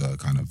opposed to a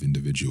kind of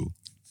individual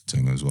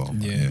thing as well.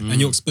 But, And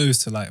you're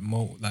exposed to like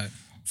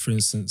for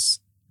instance,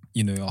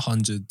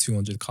 100,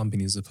 200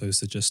 companies as opposed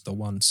to just the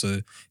one.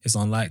 So it's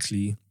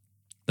unlikely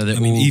that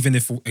even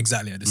if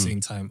exactly at the same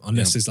time,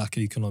 unless it's like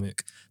an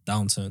economic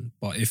downturn.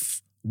 But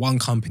if one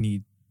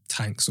company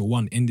tanks or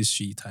one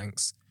industry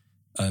tanks,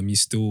 you're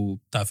still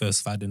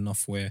diversified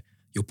enough where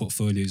your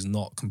portfolio is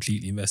not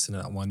completely invested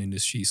in that one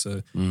industry.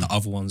 So the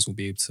other ones will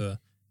be able to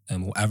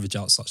will average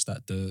out such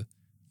that the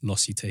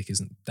loss you take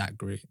isn't that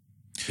great,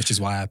 which is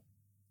why I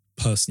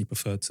personally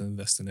prefer to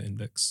invest in an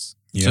index.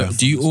 Yeah. So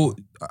do you all?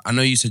 I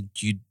know you said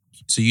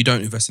you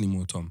don't invest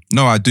anymore, Tom.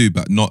 No, I do,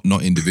 but not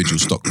individual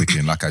stock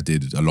picking like I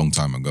did a long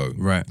time ago.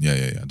 Right.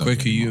 Yeah.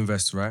 Quicker, you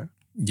invest, right?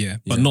 Yeah,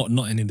 but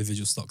not in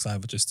individual stocks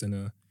either, just in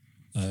a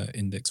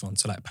index one,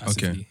 so like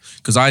passively. Okay.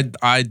 Because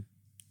I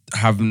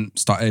haven't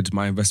started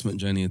my investment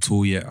journey at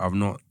all yet. I've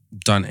not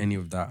done any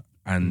of that,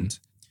 and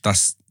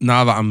that's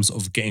now that I'm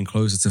sort of getting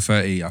closer to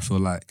 30. I feel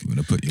like I'm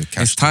gonna put your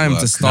cash. It's time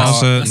to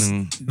start.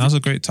 Now's a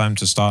great time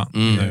to start.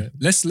 Yeah.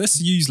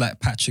 Let's use like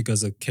Patrick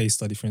as a case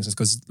study, for instance,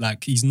 because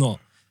like he's not.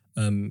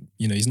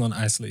 He's not an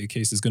isolated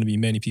case. There's going to be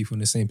many people in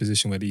the same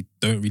position where they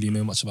don't really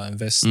know much about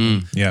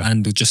investing,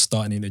 and they're just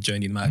starting in the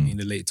journey. They might be in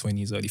the late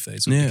 20s, early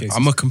 30s. Yeah,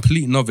 I'm a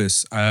complete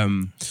novice.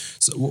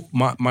 So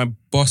my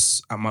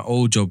boss at my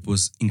old job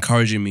was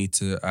encouraging me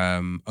to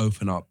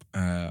open up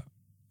a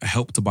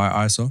Help to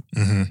Buy ISA,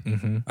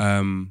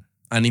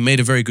 and he made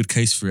a very good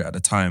case for it at the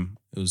time.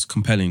 It was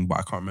compelling, but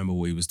I can't remember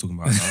what he was talking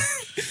about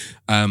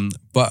now.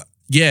 But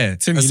yeah,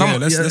 Tim, as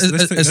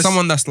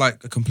someone that's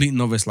like a complete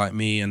novice like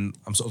me, and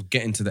I'm sort of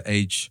getting to the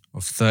age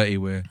of 30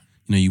 where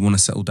you want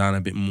to settle down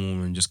a bit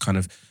more and just kind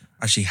of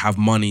actually have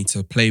money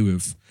to play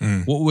with.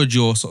 What would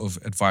your sort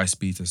of advice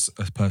be to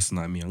a person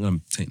like me? I'm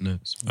going to take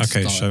notes.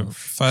 Okay, so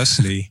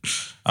firstly,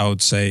 I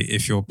would say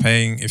if you're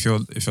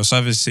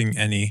servicing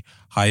any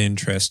high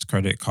interest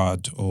credit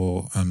card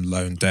or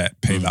loan debt,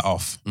 pay that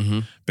off,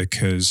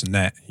 because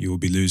net you will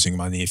be losing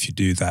money if you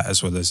do that,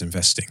 as well as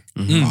investing.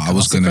 I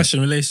was going to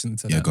question in relation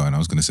to that. Go on. I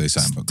was going to say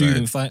something, but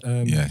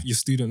your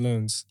student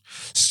loans.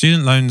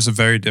 Student loans are a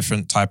very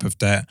different type of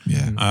debt.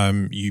 Yeah.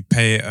 You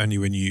pay it only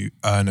when you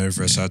earn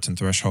over a certain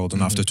threshold,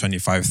 and after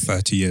 25,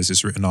 30 years,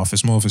 it's written off.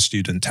 It's more of a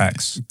student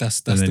tax.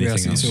 That's the way I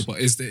see it. But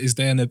is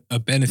there a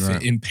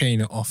benefit in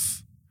paying it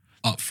off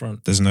up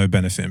front? There's no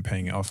benefit in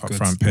paying it off up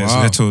front. Pay as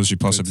little as you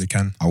possibly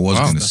can. I was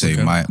going to say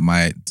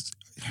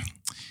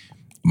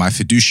my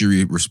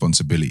fiduciary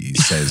responsibility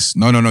says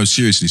no,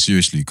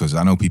 seriously, because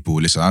I know people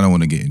will listen. I don't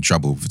want to get in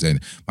trouble for saying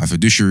my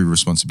fiduciary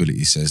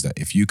responsibility says that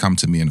if you come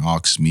to me and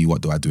ask me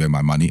what do I do with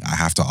my money, I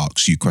have to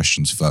ask you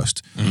questions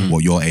first.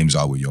 What your aims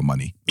are with your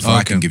money before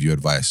I can give you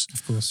advice.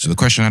 Of course. So the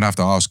question I'd have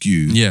to ask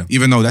you,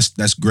 even though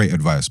that's great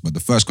advice, but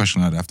the first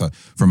question I'd have to,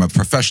 from a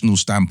professional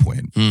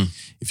standpoint,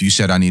 if you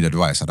said I need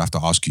advice, I'd have to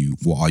ask you,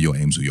 what are your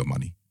aims with your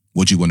money?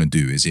 What do you want to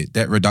do? Is it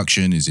debt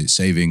reduction? Is it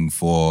saving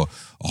for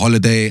a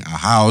holiday, a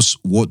house?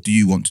 What do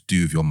you want to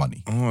do with your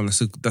money? Oh,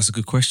 that's a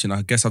good question.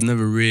 I guess I've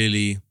never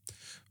really,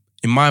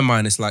 in my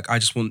mind, it's like I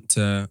just want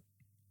to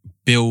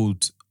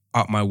build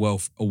up my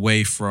wealth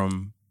away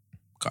from,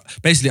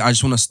 basically I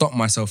just want to stop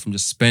myself from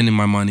just spending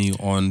my money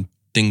on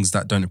things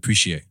that don't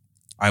appreciate.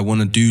 I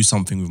want to do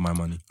something with my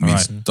money.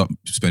 Stop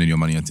spending your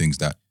money on things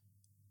that,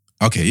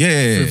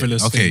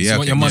 frivolous okay, things. You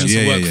want your money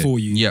to work for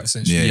you,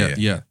 essentially.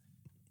 Yeah.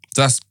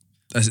 So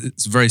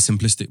it's very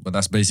simplistic, but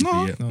that's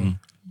basically it. No.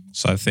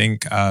 So I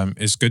think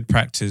it's good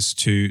practice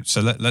to.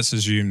 So let's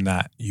assume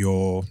that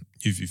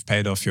you've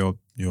paid off your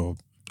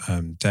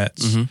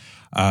debts.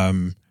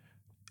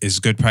 It's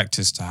good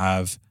practice to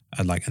have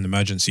like an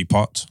emergency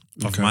pot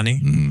of money.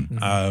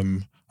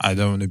 I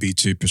don't want to be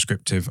too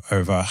prescriptive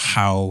over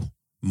how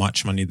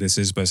much money this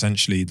is, but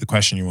essentially the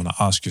question you want to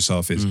ask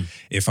yourself is,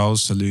 if I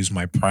was to lose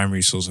my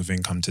primary source of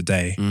income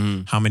today,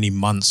 how many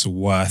months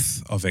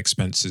worth of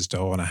expenses do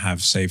I want to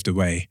have saved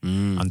away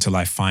until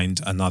I find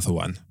another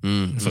one?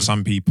 For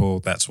some people,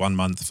 that's 1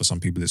 month. For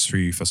some people, it's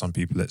 3. For some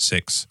people, it's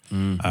 6.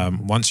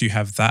 Once you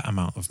have that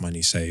amount of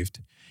money saved,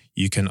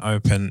 you can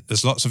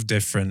there's lots of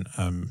different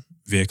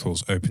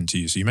vehicles open to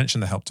you. So you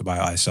mentioned the Help to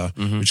Buy ISA,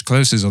 which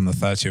closes on the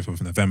 30th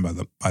of November,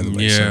 by the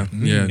way.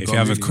 If you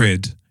have a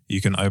quid,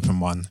 you can open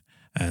one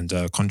and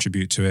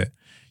contribute to it.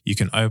 You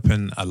can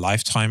open a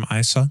lifetime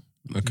ISA.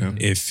 Okay.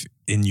 If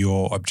in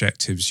your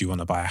objectives you want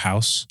to buy a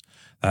house,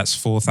 that's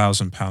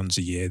 £4,000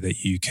 a year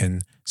that you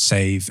can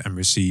save and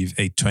receive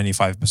a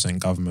 25%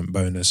 government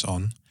bonus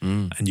on,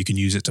 and you can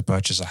use it to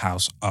purchase a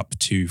house up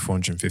to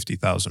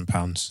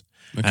 £450,000.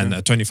 And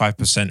a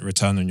 25%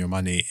 return on your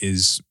money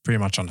is pretty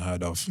much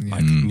unheard of.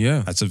 Like,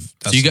 that's so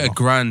you get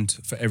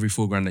 $1,000 for every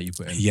 $4,000 that you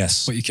put in.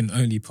 Yes. But you can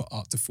only put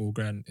up to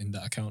 $4,000 in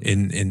that account.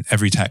 In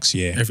every tax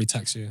year. Every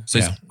tax year. So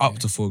it's up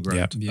to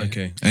 $4,000. Yeah.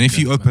 Okay. And if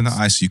you open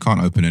that ISA, you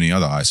can't open any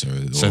other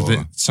ISA.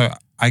 So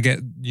I get,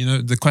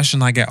 the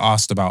question I get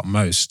asked about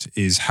most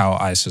is how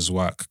ISAs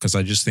work, because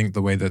I just think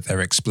the way that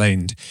they're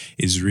explained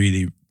is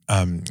really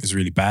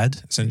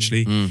bad,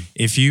 essentially.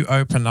 If you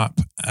open up,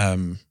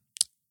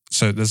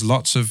 so there's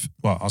lots of,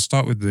 I'll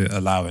start with the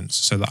allowance.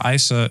 So the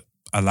ISA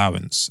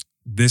allowance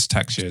this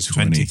tax year is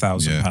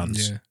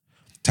 £20,000. Yeah.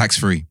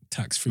 Tax-free.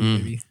 Tax-free,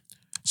 baby.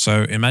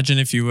 So imagine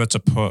if you were to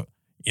put,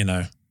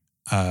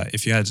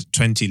 if you had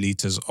 20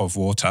 litres of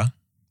water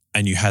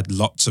and you had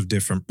lots of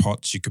different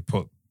pots you could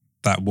put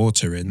that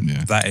water in,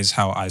 that is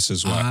how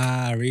ISAs work.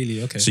 Ah,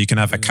 really? Okay. So you can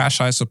have a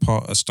cash ISA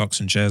pot, a stocks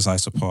and shares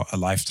ISA pot, a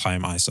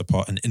lifetime ISA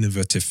pot, an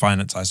innovative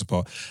finance ISA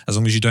pot. As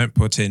long as you don't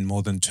put in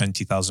more than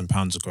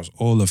 £20,000 across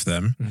all of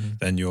them,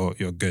 then you're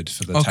good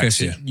for the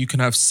tax year. So you can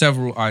have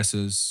several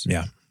ISAs.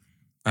 Yeah.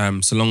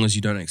 So long as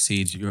you don't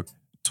exceed your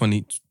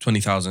 £20,000.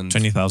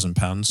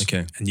 £20,000.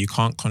 Okay. And you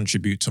can't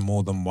contribute to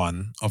more than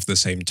one of the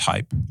same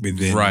type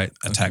within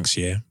a tax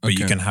year, but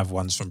you can have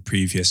ones from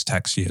previous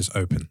tax years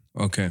open.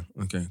 Okay,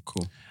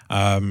 cool.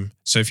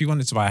 So if you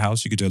wanted to buy a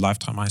house, you could do a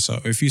lifetime ISA.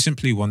 Or if you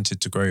simply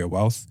wanted to grow your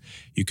wealth,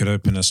 you could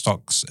open a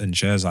stocks and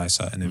shares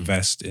ISA and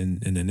invest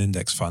in an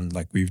index fund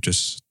like we've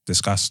just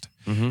discussed.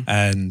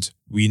 And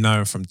we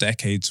know from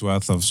decades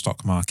worth of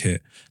stock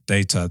market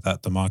data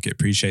that the market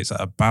appreciates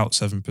at about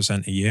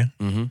 7% a year.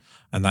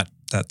 And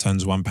that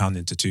turns £1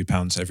 into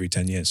 £2 every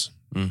 10 years.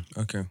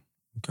 Okay.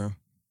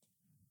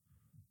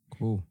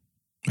 Cool.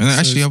 And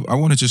actually, I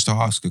wanted just to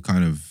ask a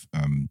kind of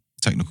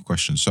technical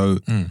question. So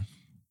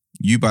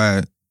you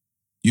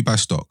buy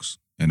stocks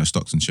in a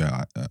stocks and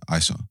share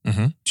ISA.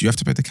 Do you have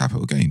to pay the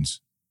capital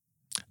gains?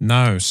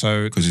 No,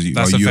 so because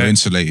you're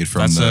insulated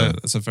from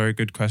that's a very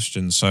good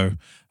question. So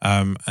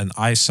an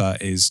ISA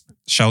is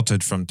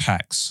sheltered from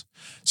tax.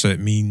 So it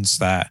means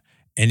that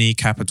any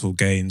capital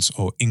gains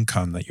or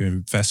income that your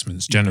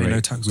investments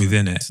generate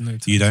within it,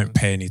 you don't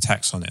pay any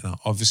tax on it. Now,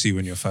 obviously,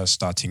 when you're first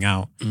starting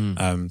out,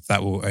 that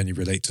will only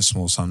relate to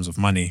small sums of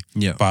money.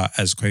 Yeah. But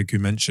as Kweku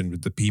mentioned,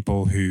 with the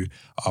people who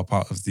are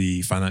part of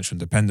the financial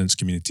independence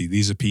community,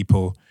 these are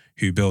people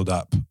who build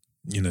up,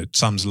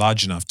 sums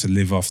large enough to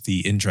live off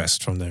the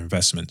interest from their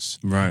investments.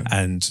 Right.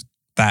 And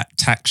that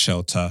tax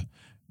shelter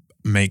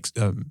makes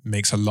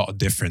a lot of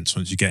difference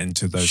once you get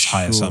into those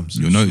higher sums.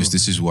 You'll notice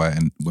this is why,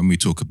 and when we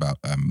talk about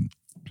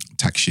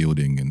tax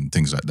shielding and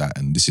things like that,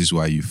 and this is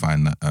why you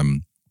find that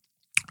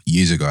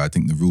years ago, I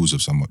think the rules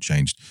have somewhat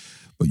changed,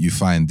 but you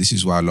find this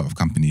is why a lot of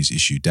companies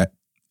issue debt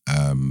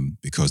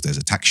because there's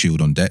a tax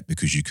shield on debt,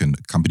 because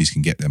companies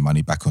can get their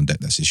money back on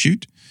debt that's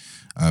issued,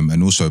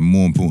 and also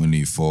more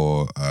importantly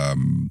for I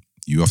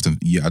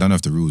don't know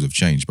if the rules have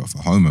changed, but for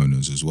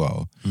homeowners as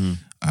well,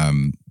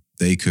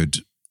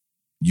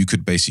 you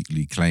could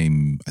basically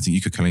claim, I think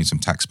you could claim some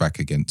tax back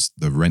against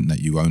the rent that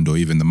you owned, or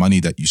even the money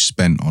that you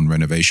spent on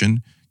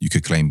renovation, you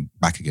could claim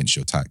back against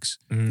your tax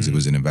because it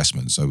was an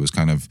investment. So it was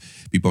kind of,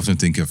 people often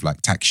think of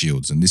like tax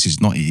shields, and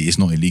it's not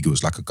illegal.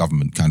 It's like a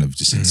government kind of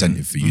just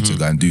incentive for you to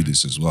go and do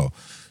this as well.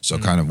 So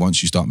kind of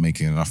once you start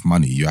making enough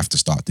money, you have to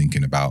start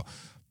thinking about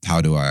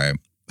how do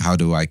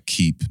I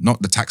keep,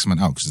 not the taxman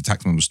out, because the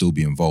taxman will still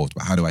be involved,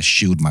 but how do I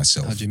shield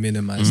myself? How do you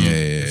minimize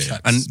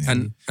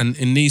And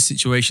in these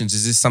situations,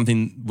 is this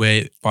something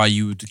whereby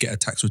you would get a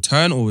tax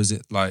return, or is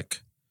it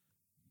like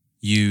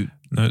you...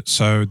 No,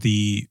 so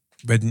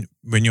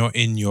when you're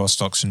in your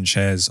stocks and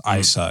shares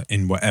ISA,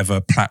 in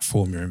whatever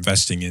platform you're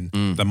investing in,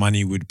 the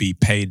money would be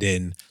paid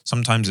in.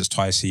 Sometimes it's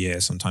twice a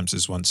year, sometimes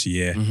it's once a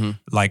year.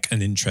 Like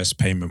an interest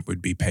payment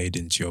would be paid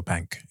into your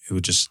bank. It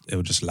would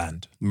just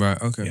land. Right,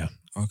 okay. Yeah.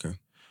 Okay.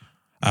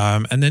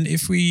 And then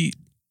if we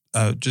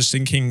just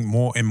thinking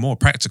in more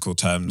practical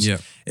terms,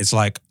 it's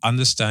like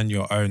understand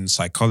your own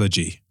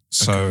psychology.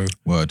 So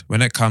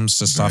when it comes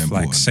to stuff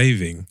like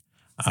saving,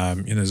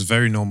 it's a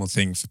very normal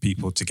thing for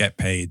people to get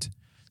paid,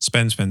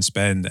 spend,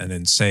 and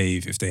then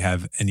save if they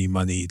have any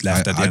money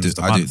left at the end of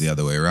the month. I do it the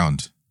other way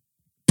around.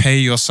 Pay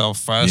yourself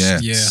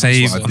first,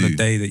 save on the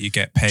day that you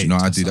get paid. Do you know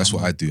what I do? That's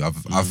what I do.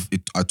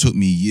 It took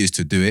me years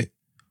to do it,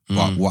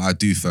 but what I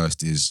do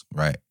first is,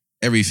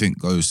 everything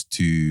goes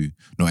to,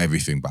 not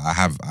everything, but I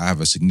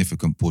have a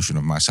significant portion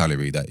of my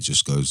salary that it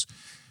just goes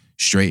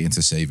straight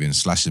into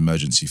savings /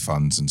 emergency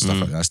funds and stuff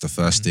like that. That's the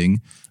first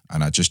thing.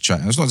 And I just try,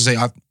 and it's not to say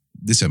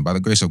listen, by the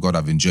grace of God,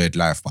 I've enjoyed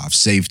life, but I've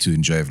saved to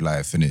enjoy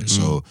life, innit?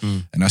 So,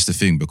 and that's the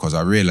thing, because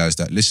I realized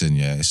that, listen,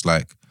 it's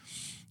like,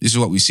 this is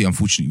what we see,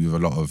 unfortunately,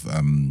 with a lot of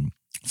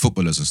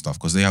footballers and stuff,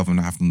 because they often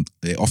haven't,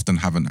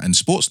 and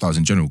sports stars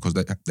in general, because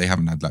they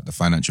haven't had like the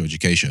financial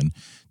education.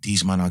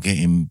 These men are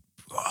getting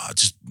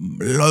just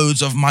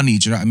loads of money,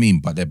 do you know what I mean?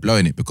 But they're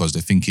blowing it because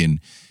they're thinking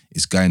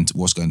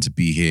what's going to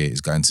be here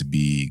is going to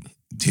be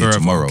here forever,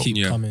 tomorrow.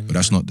 But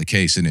that's not the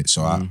case, innit?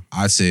 So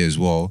I'd say as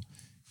well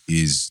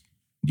is,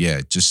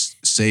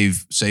 just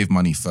save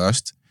money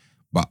first,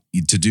 But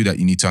to do that,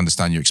 you need to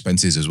understand your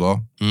expenses as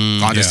well.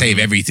 Can't just save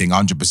everything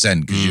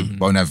 100% because you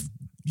won't have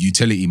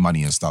utility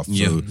money and stuff.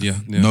 So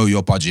know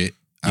your budget.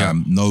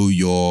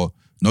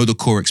 Know the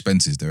core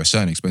expenses. There are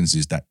certain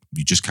expenses that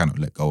you just cannot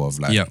let go of,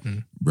 like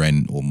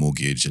rent or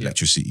mortgage,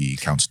 electricity,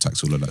 council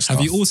tax, all of that stuff.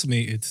 Have you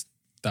automated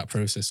that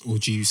process, or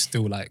do you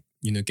still like,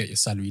 you know, get your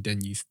salary, then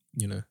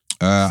you know?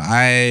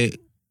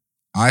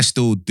 I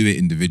still do it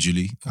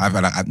individually. I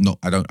don't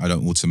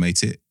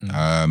automate it.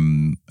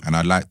 And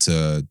I like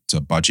to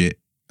budget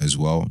as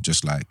well,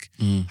 just like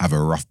have a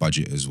rough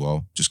budget as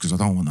well, just because I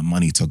don't want the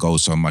money to go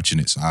so much in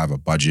it. So I have a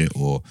budget,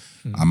 or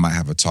I might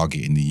have a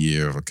target in the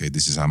year of, okay,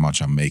 this is how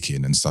much I'm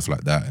making and stuff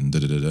like that. And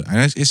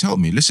and it's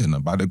helped me. Listen,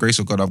 by the grace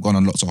of God, I've gone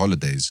on lots of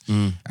holidays,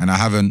 and I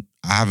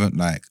haven't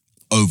like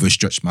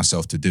overstretched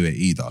myself to do it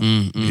either.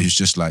 It's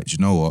just like, you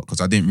know what?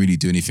 Because I didn't really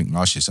do anything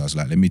last year, so I was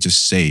like, let me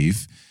just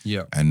save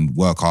and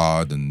work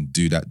hard and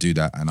do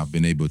that. And I've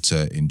been able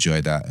to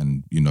enjoy that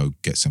and, you know,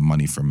 get some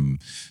money from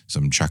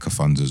some tracker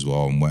funds as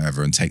well and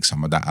whatever, and take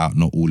some of that out,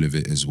 not all of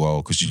it as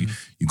well. Because you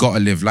got to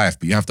live life,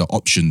 but you have the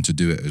option to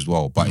do it as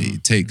well. But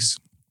it takes,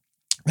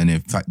 and in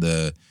fact,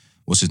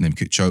 what's his name?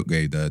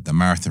 Kipchoge, the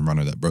marathon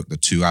runner that broke the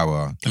 2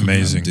 hour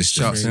amazing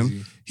distance.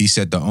 He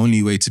said the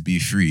only way to be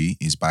free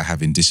is by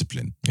having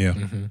discipline. Yeah.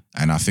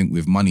 And I think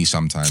with money,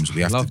 sometimes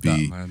we have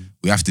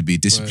to be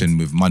disciplined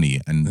with money.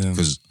 And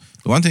because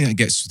the one thing that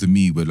gets to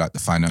me with like the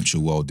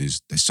financial world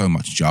is there's so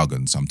much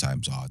jargon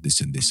sometimes. This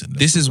and this and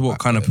this is what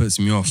kind of puts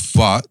me off.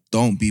 But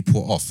don't be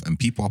put off. And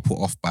people are put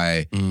off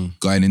by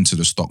going into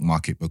the stock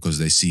market because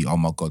they see, oh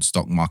my God,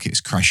 stock market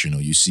is crashing, or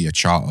you see a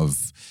chart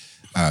of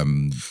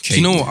do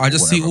you know what? I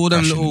just see all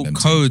them little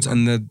codes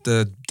and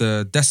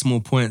the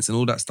decimal points and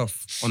all that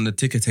stuff on the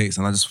ticker tapes,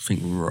 and I just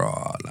think,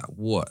 raw, like,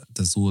 what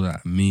does all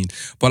that mean?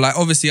 But like,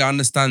 obviously, I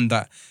understand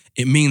that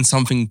it means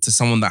something to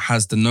someone that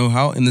has the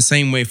know-how. In the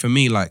same way, for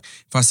me, like,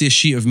 if I see a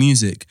sheet of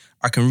music,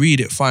 I can read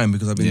it fine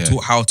because I've been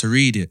taught how to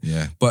read it.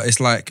 Yeah. But it's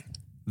like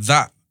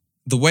that.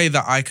 The way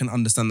that I can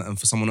understand that, and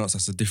for someone else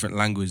that's a different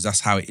language,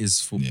 that's how it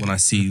is for when I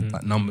see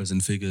like numbers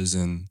and figures,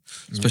 and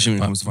especially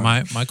when it comes to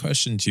finance. My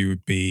question to you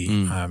would be,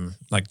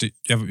 like, do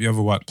you have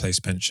a workplace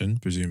pension,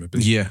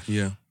 presumably?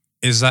 Yeah.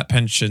 Is that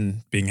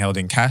pension being held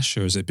in cash,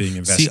 or is it being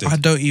invested? See, I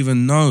don't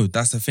even know.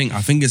 That's the thing.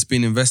 I think it's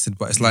being invested,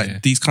 but it's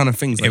like these kind of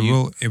things. Like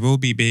it will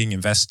be being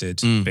invested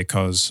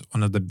because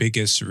one of the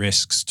biggest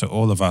risks to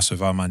all of us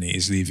with our money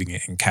is leaving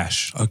it in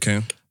cash.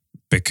 Okay.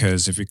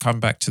 Because if we come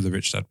back to the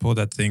Rich Dad Poor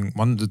Dad thing,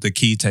 one of the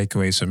key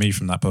takeaways for me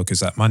from that book is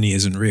that money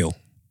isn't real.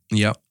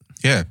 Yep.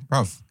 Yeah,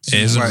 bruv. It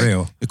isn't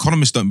real.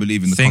 Economists don't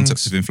believe in the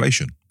concept of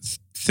inflation.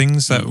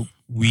 Things that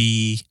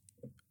we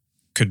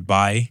could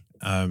buy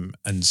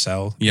and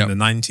sell in the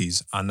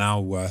 90s are now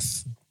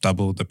worth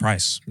double the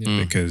price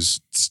because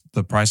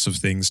the price of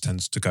things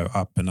tends to go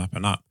up and up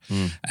and up.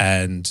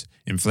 And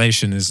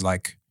inflation is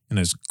like, you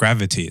know, it's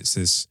gravity. It's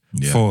this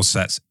force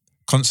that's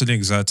constantly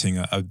exerting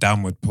a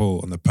downward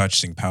pull on the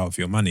purchasing power of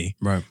your money.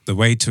 Right. The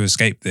way to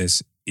escape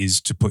this is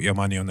to put your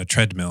money on the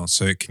treadmill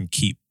so it can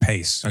keep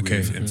pace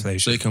with inflation.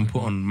 So it can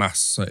put on mass.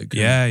 So it can,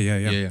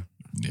 yeah.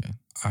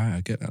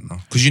 I get that now.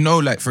 Because, you know,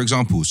 like, for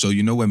example, so,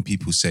 you know, when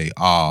people say,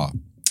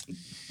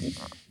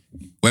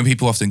 when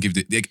people often give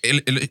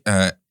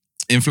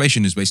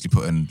inflation is basically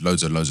putting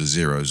loads of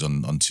zeros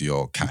onto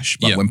your cash.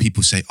 But when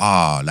people say,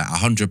 like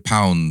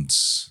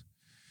 £100,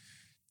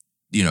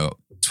 you know,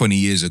 20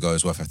 years ago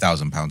is worth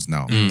 £1,000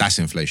 now. That's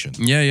inflation.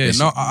 Yeah.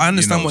 No, I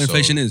understand what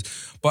inflation so, is.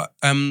 But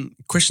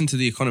question to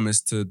the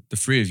economist, to the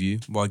three of you.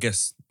 Well, I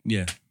guess,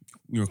 you're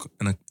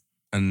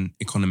an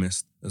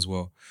economist as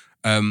well.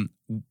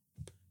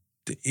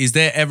 Is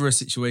there ever a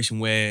situation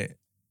where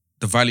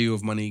the value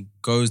of money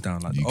goes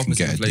down? Like you the can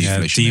opposite get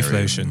inflation.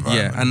 deflation.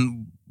 Yeah,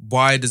 and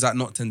why does that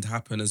not tend to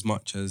happen as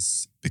much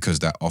as? Because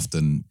that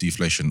often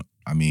deflation,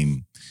 I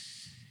mean,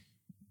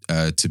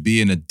 to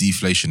be in a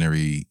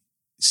deflationary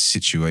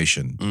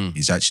situation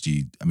is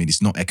actually, I mean,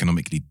 it's not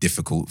economically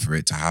difficult for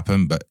it to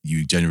happen, but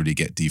you generally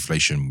get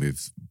deflation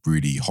with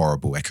really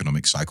horrible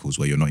economic cycles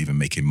where you're not even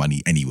making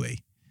money anyway.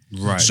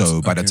 Right.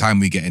 So by the time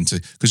we get into,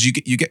 because you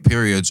get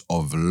periods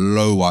of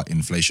lower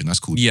inflation, that's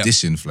called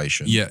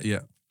disinflation. Yeah.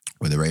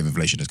 Where the rate of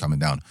inflation is coming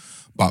down.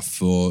 But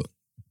for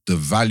the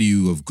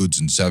value of goods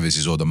and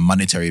services, or the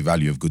monetary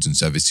value of goods and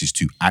services,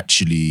 to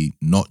actually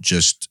not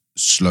just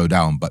slow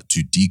down, but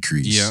to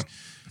decrease,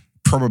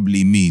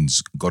 probably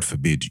means, God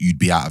forbid, you'd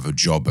be out of a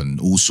job and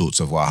all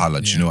sorts of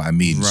wahala. Do you know what I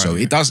mean? Right. So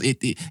it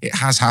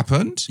has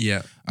happened.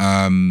 Yeah.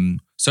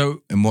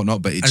 So and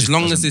whatnot, but as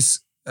long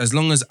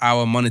as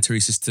our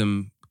monetary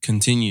system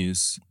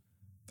continues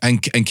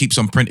and keeps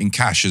on printing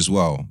cash as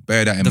well,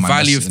 bear that in mind. The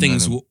value of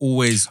things will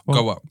always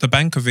go up. The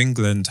Bank of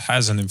England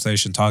has an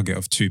inflation target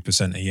of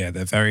 2% a year.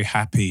 They're very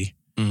happy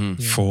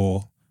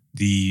for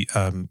the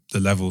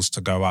levels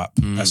to go up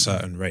a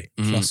certain rate,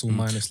 plus or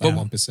minus like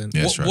 1%.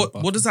 Yes,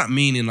 what does that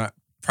mean in like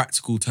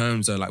practical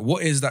terms though? Like,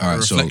 what is that a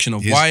reflection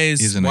of?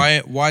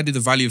 Why do the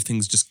value of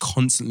things just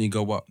constantly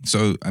go up?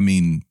 So I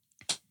mean,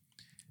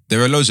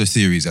 There are loads of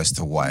theories as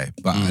to why,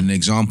 but an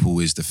example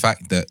is the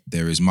fact that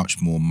there is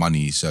much more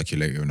money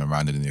circulating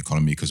around in the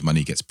economy because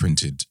money gets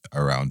printed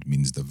around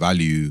means the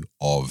value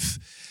of,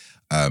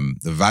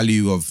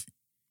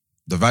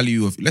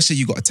 let's say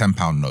you got a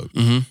 £10 note,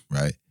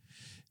 right?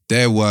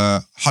 There were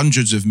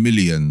hundreds of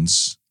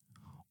millions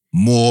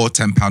more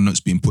 £10 notes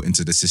being put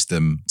into the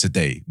system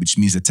today, which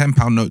means the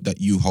 £10 note that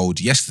you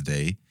hold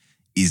yesterday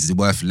is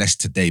worth less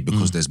today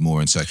because there's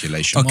more in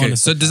circulation. Okay,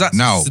 so does that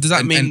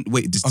mean?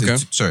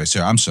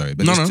 I'm sorry,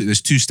 but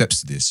there's two steps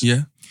to this.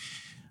 Yeah,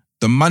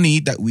 the money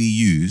that we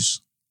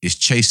use is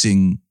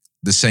chasing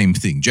the same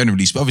thing.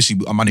 Generally, obviously,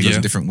 our money goes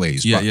in different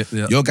ways. Yeah,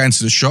 but you're going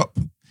to the shop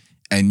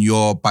and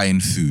you're buying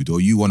food, or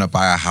you want to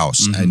buy a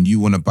house, and you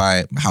want to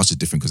buy a house is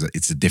different because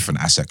it's a different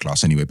asset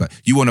class anyway. But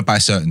you want to buy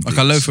certain things.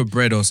 Like a loaf of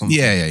bread or something.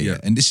 Yeah.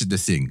 And this is the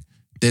thing: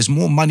 there's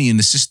more money in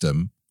the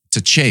system to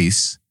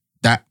chase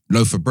that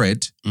loaf of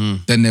bread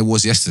than there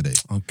was yesterday.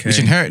 Okay. Which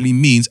inherently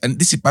means, and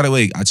this is, by the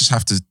way, I just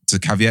have to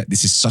caveat,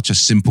 this is such a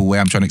simple way.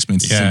 I'm trying to explain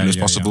it as simple as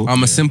possible.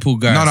 I'm a simple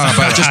guy. No,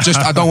 but just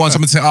I don't want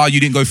someone to say, you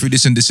didn't go through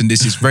this and this and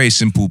this. It's very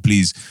simple,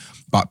 please.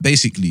 But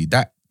basically,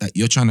 that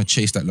you're trying to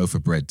chase that loaf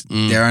of bread.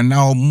 There are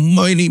now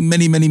many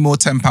more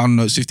 £10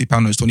 notes,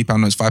 £50 notes,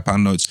 £20 notes,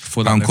 £5 notes,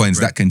 pound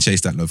coins that can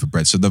chase that loaf of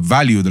bread. So the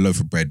value of the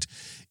loaf of bread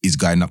is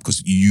going up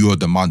because you're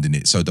demanding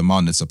it. So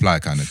demand and supply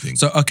kind of thing.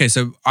 So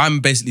I'm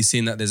basically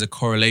seeing that there's a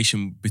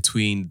correlation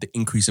between the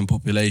increase in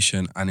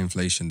population and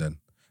inflation then.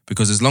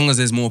 Because as long as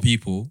there's more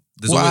people,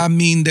 there's I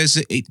mean,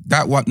 there's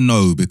that one.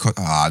 No, because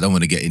I don't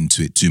want to get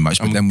into it too much.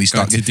 But then we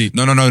start too deep.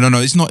 No.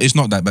 It's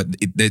not that. But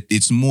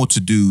it's more to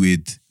do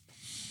with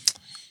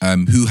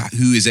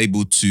who is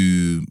able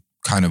to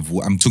kind of.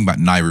 I'm talking about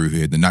NAIRU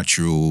here, the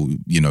natural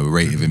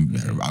rate of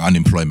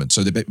unemployment.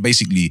 So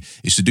basically,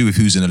 it's to do with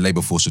who's in the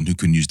labor force and who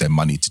can use their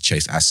money to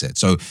chase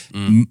assets. So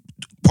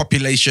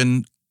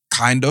population.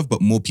 Kind of,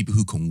 but more people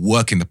who can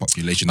work in the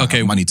population and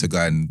have money to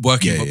go and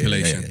work in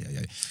population.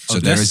 Yeah.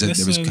 So there is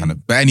kind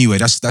of. But anyway,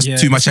 that's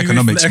too much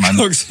economics, man.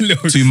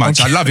 Too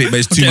much. I love it, but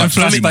it's too much.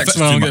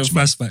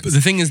 Flashbacks. But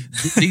the thing is,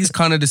 these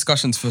kind of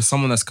discussions for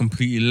someone that's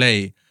completely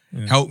late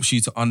helps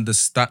you to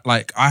understand.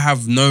 Like I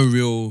have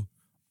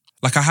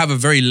a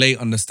very late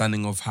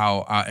understanding of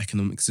how our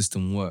economic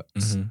system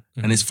works,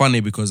 and it's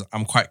funny because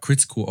I'm quite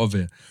critical of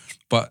it.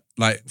 But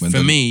like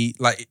for me,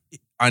 like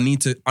I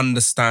need to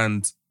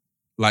understand.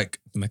 Like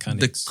the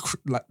mechanics,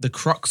 the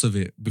crux of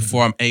it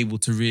before I'm able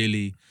to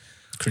really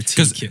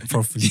critique it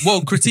properly.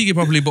 Well, critique it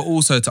properly, but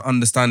also to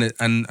understand it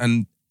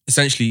and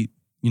essentially,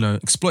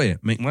 exploit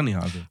it, make money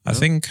out of it. I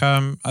think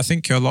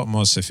you're a lot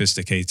more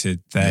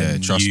sophisticated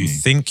than you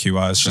think you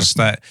are. It's just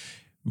that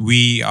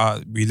we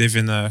live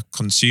in a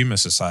consumer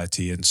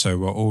society, and so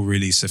we're all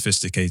really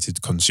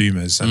sophisticated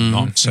consumers and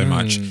not so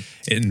much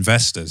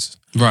investors.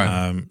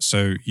 Right.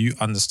 So you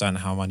understand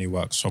how money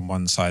works from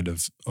one side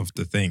of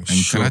the thing.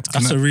 And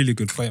that's a really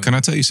good point. Can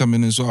I tell you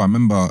something as well? I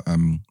remember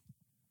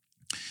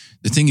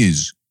the thing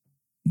is,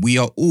 we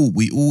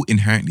all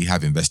inherently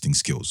have investing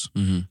skills.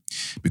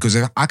 Because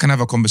if I can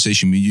have a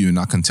conversation with you and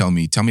I can tell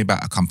me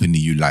about a company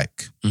you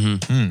like,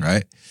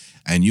 right?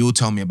 And you'll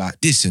tell me about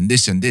this and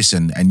this and this,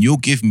 and you'll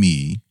give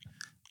me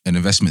an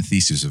investment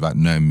thesis without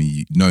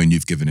knowing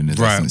you've given an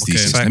investment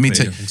thesis. Exactly, Let me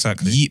tell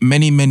you,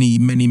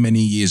 many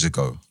years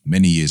ago,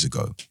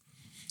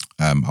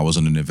 I was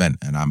on an event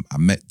and I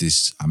met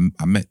this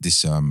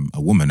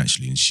a woman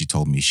actually, and she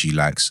told me she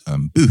likes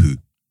Boohoo.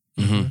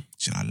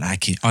 She said, I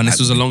like it. And this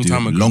was a long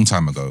time ago. Long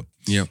time ago.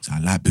 Yeah. So I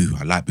like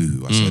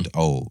Boohoo. I said,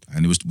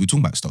 and we were talking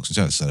about stocks and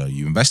shares. I said, are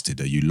you invested?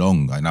 Are you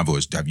long? In other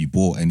words, have you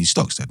bought any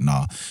stocks? I said,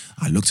 nah.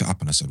 I looked it up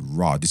and I said,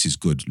 this is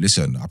good.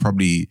 Listen,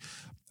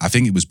 I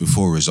think it was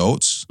before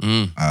results.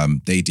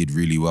 They did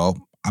really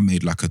well. I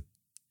made like a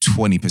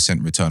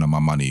 20% return on my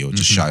money or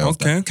just shy of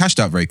that. Cashed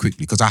out very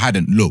quickly because I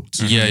hadn't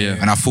looked. Yeah.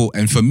 And I thought,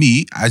 and for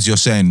me, as you're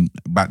saying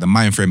about the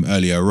mind frame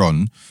earlier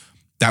on,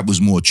 that was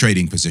more a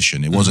trading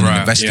position. It wasn't an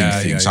investing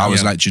thing. So I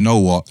was like, do you know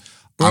what?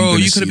 Bro,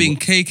 you could have been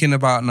caking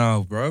about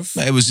now, bro.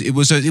 No, it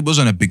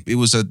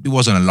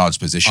wasn't a large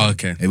position.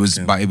 Okay.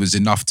 But it was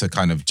enough to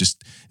kind of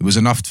it was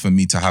enough for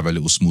me to have a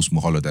little small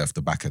holiday off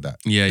the back of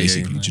that.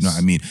 Basically. Do you know what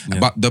I mean? Yeah.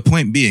 But the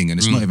point being, and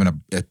it's not even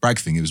a brag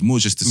thing, it was more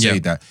just to say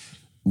that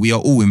we are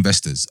all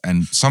investors,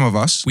 and some of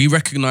us we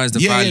recognize the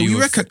value.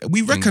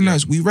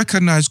 We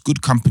recognize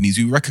good companies.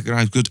 We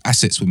recognize good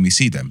assets when we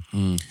see them.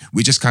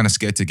 We're just kind of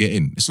scared to get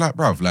in. It's like,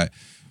 bruv, like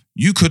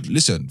you could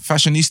listen,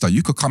 fashionista.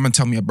 You could come and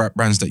tell me about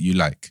brands that you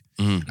like,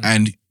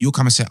 and you'll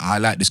come and say, I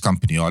like this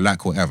company or I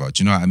like whatever.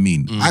 Do you know what I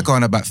mean? I go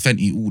on about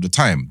Fenty all the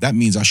time. That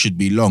means I should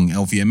be long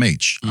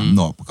LVMH. I'm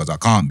not, because I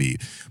can't be.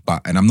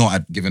 And I'm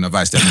not giving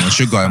advice that anyone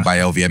should go and buy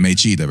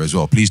LVMH either as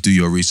well. Please do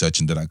your research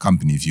into that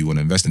company if you want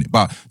to invest in it.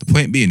 But the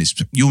point being is,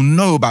 you'll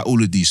know about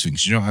all of these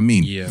things. You know what I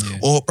mean? Yeah.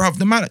 Or,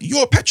 bruv,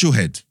 you're a petrol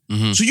head.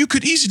 So you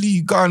could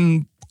easily go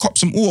and cop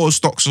some auto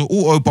stocks or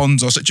auto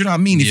bonds or so. Do you know what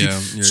I mean?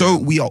 So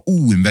we are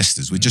all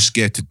investors. We're just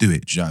scared to do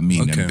it. Do you know what I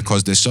mean? And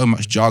because there's so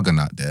much jargon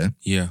out there.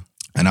 Yeah.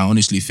 And I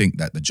honestly think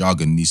that the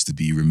jargon needs to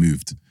be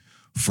removed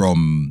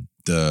from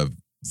the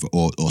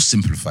or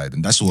simplified,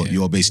 and that's what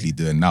you're basically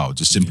doing now,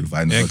 just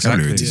simplifying the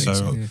vocabulary.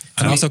 Exactly.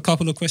 And also a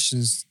couple of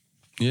questions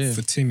Yeah.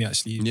 for Timmy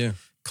actually. Yeah.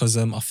 Because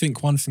I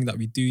think one thing that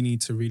we do need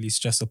to really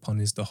stress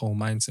upon is the whole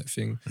mindset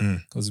thing.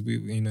 Because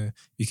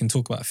we can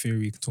talk about theory,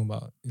 we can talk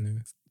about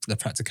the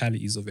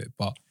practicalities of it,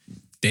 but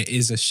there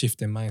is a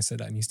shift in mindset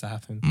that needs to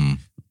happen.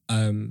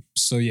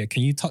 So yeah,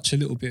 can you touch a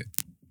little bit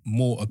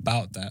more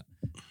about that,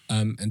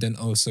 and then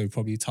also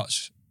probably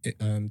touch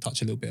a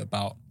little bit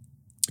about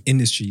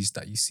industries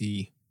that you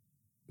see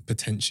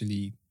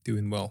potentially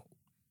doing well?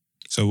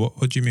 So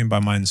what do you mean by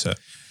mindset?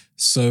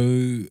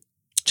 So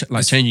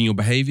Like changing your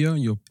behavior,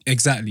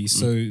 exactly.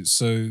 So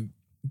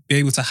be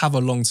able to have a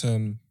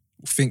long-term,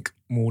 think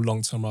more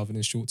long-term rather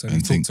than short-term.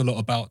 And We talked a lot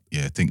about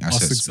think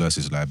assets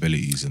versus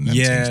liabilities and them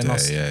and things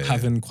us there.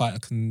 having quite a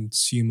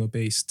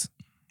consumer-based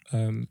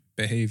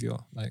behavior.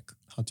 Like,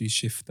 how do you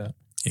shift that?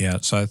 Yeah,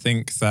 so I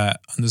think that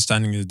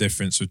understanding the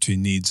difference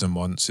between needs and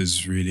wants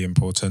is really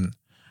important.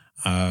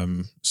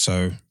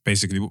 So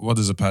basically, what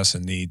does a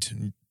person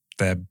need?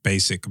 Their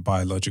basic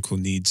biological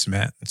needs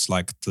met. It's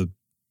like the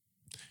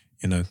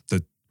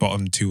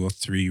bottom 2 or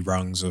 3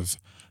 rungs of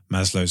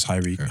Maslow's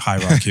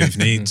hierarchy of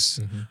needs.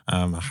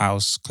 A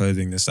house,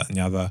 clothing, this, that, and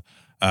the other.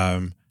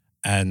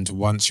 And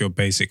once your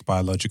basic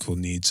biological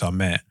needs are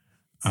met,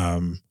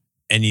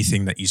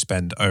 anything that you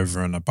spend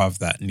over and above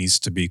that needs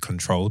to be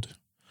controlled.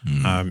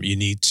 You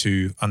need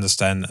to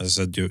understand, as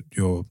I said,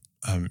 your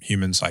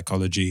human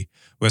psychology.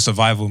 We're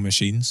survival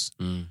machines.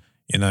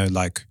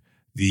 Like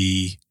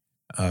the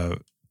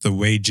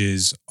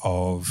wages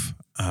of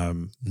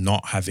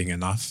not having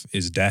enough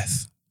is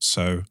death.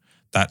 So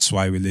that's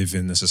why we live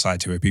in a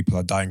society where people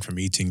are dying from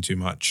eating too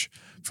much,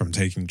 from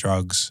taking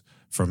drugs,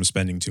 from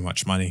spending too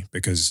much money,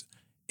 because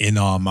in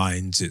our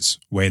minds, it's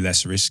way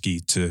less risky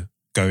to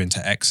go into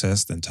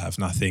excess than to have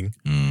nothing.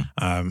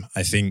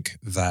 I think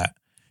that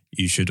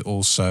you should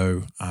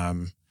also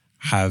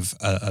have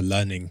a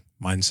learning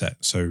mindset.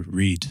 So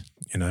read,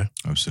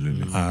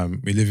 Absolutely.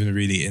 We live in a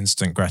really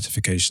instant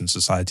gratification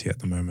society at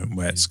the moment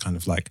where it's kind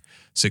of like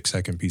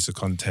 6-second piece of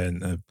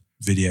content, a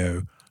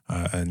video,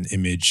 an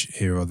image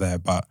here or there.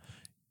 But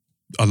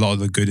a lot of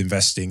the good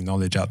investing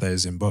knowledge out there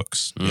is in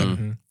books.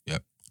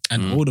 Yep.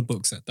 And all the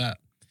books at that.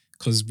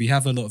 Because we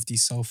have a lot of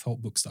these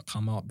self-help books that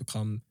come out,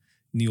 become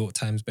New York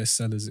Times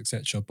bestsellers,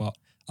 etc. But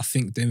I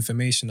think the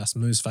information that's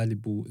most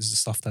valuable is the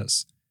stuff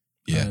that's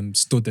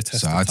stood the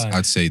test of time.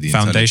 I'd say the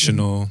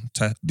Foundational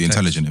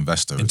Intelligent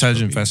Investor.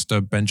 Intelligent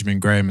Investor, Benjamin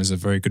Graham, is a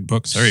very good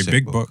book. It's a very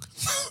big book.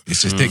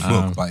 It's a thick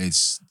book, but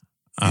it's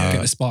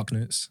Get the Spark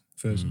Notes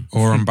version.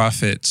 Warren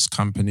Buffett's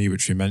company,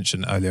 which we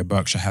mentioned earlier,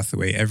 Berkshire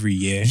Hathaway, every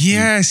year.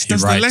 Yes, he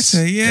that's the writes-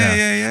 letter.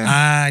 Yeah.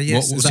 Ah,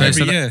 yes. Is that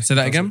every year? Say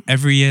that again.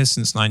 Every year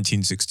since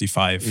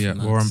 1965, Yeah.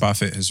 Warren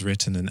Buffett has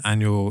written an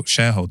annual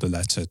shareholder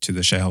letter to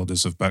the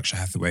shareholders of Berkshire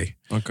Hathaway.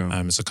 Okay.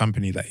 It's a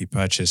company that he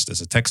purchased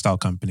as a textile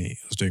company.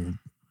 It was doing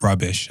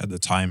rubbish at the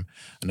time,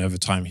 and over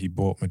time he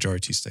bought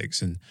majority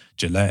stakes in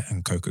Gillette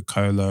and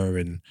Coca-Cola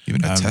and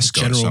Even at Tesco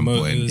at General some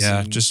Motors point. yeah,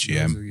 and just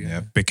GM.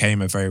 yeah.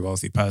 became a very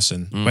wealthy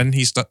person. When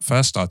he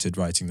first started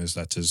writing those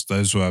letters,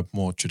 those were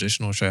more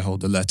traditional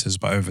shareholder letters,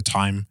 but over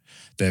time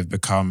they've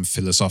become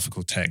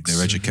philosophical texts.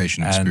 Their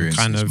education and experiences,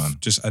 kind of man.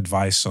 just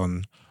advice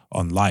on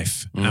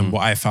life. And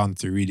what I found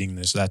through reading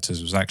those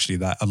letters was actually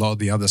that a lot of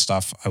the other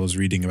stuff I was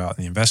reading about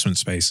in the investment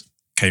space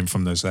came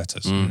from those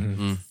letters.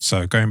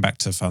 So going back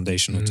to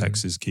foundational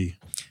texts is key.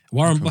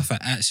 Warren Buffett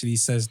actually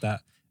says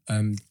that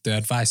the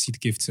advice he'd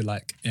give to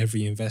like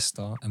every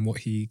investor and what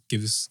he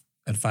gives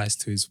advice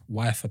to his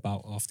wife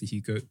about after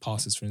he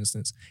passes, for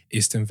instance,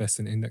 is to invest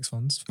in index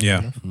funds.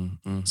 Yeah.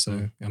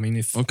 So, I mean,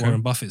 if Okay.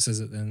 Warren Buffett says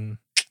it, then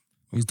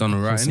He's done all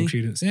right, some hasn't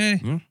he? credence.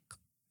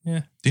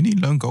 Yeah. Didn't he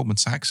loan Goldman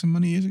Sachs some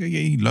money years ago?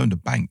 Yeah, he loaned a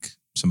bank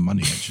some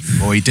money actually,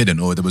 or he didn't,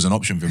 or there was an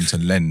option for him to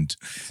lend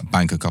a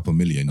bank a couple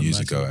million years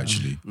ago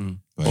actually.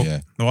 But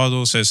yeah, What I'd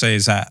also say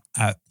is that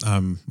at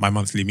my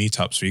monthly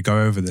meetups, we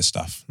go over this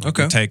stuff. Like,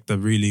 Okay. we take the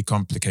really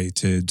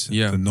complicated,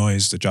 Yeah. the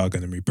noise, the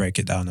jargon, and we break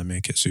it down and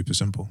make it super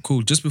simple.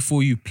 Cool. Just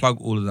before you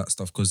plug all of that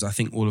stuff, because I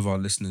think all of our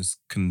listeners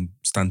can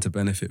stand to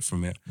benefit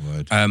from it.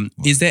 word.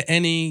 Is there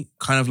any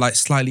kind of like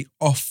slightly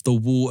off the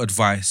wall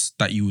advice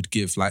that you would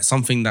give? Like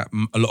something that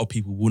a lot of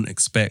people wouldn't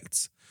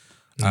expect?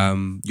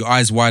 Your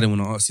eyes widen when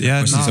I ask you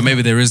that question. no, So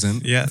maybe there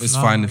isn't. Yeah, It's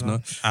no, fine no, if no.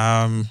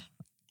 not.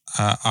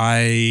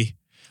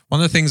 One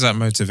of the things that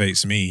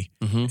motivates me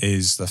Mm-hmm.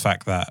 is the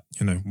fact that,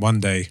 one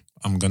day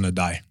I'm gonna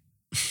die.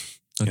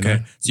 Okay. know?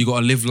 So you got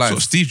to live life. That's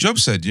what Steve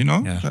Jobs said,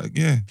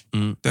 Yeah.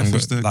 Death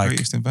is the Like-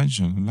 greatest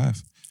invention in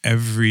life.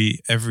 Every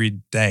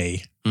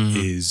day Mhm.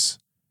 is,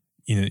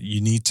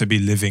 you need to be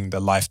living the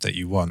life that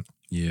you want.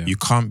 Yeah. You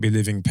can't be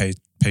living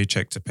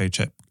paycheck to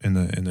paycheck in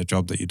a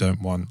job that you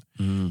don't want.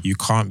 Mm. You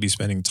can't be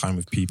spending time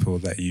with people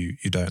that you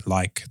don't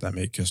like, that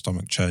make your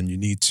stomach churn. You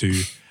need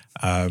to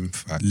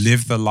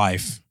live the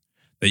life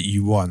that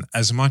you want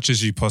as much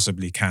as you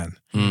possibly can.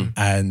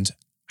 And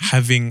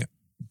having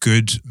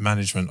good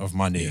management of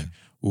money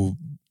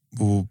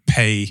will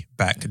pay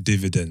back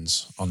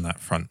dividends on that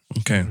front.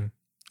 Okay.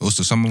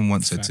 Also, someone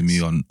once said to me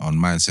on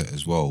mindset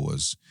as well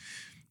was,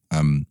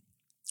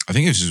 I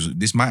think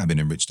this might have been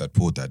in Rich Dad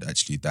Poor Dad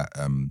actually. That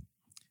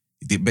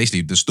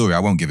basically the story, I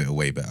won't give it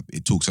away, but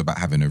it talks about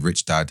having a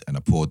rich dad and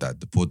a poor dad.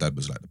 The poor dad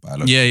was like the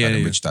biological dad,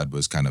 and rich dad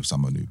was kind of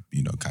someone who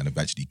kind of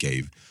actually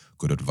gave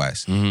good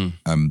advice.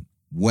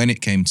 When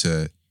it came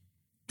to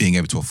being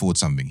able to afford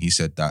something, he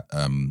said that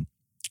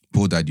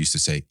poor dad used to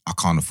say, I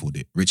can't afford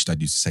it. Rich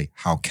dad used to say,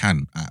 how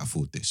can I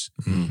afford this?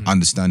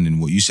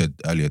 Understanding what you said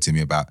earlier to me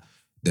about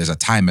there's a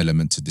time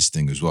element to this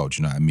thing as well. Do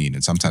you know what I mean?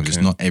 And sometimes it's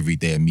not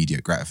everyday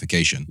immediate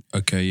gratification.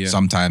 Okay, yeah.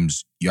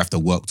 Sometimes you have to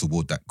work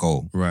toward that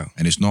goal. Right.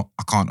 And it's not,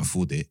 I can't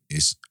afford it.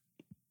 It's,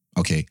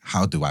 okay,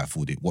 how do I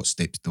afford it? What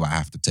steps do I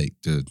have to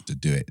take to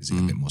do it? Is it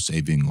a bit more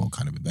saving or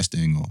kind of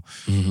investing or,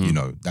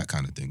 that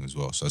kind of thing as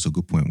well. So it's a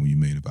good point what you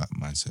made about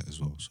mindset as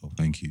well. So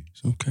thank you.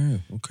 So,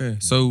 okay.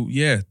 So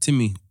yeah,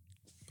 Timmy,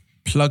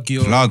 plug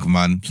your...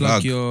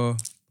 Plug your...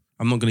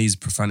 I'm not going to use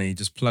profanity.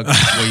 Just plug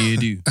what you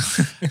do.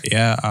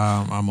 Yeah,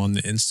 I'm on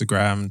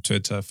Instagram,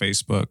 Twitter,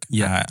 Facebook.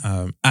 Yeah.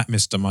 At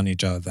Mr. Money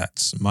Jar.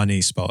 That's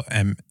money spelled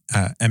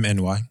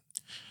MNY.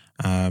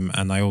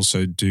 And I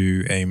also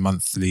do a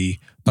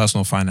monthly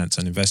personal finance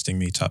and investing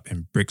meetup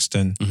in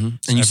Brixton. And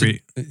you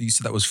said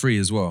that was free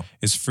as well?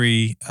 It's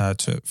free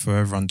for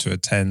everyone to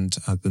attend.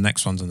 The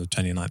next one's on the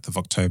 29th of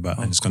October,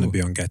 and it's going to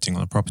be on Getting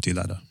on a Property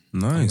Ladder.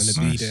 Nice.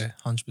 I'm going to be there,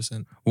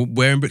 100%. Well,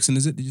 where in Brixton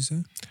is it, did you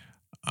say?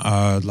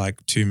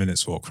 Like 2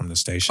 minutes walk from the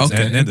station.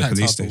 Okay. Near the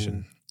police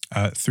station.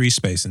 3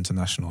 Space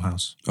International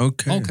House.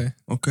 Okay. Yeah.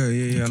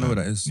 I know what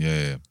that is.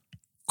 Yeah.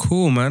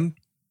 Cool, man.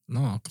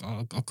 No,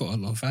 I've got a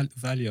lot of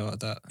value out of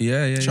that.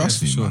 Yeah.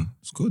 Trust me, sure. man.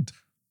 It's good.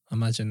 I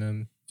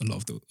imagine a lot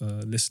of the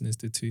listeners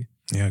did too.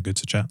 Yeah, good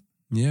to chat.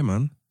 Yeah,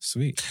 man.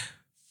 Sweet.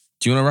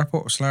 Do you want to wrap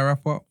up? Shall I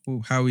wrap up? Well,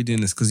 how are we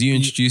doing this? Because you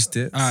introduced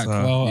it. All right,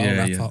 well, I'll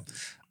wrap up.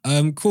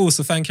 Cool.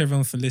 So thank you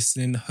everyone for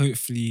listening.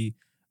 Hopefully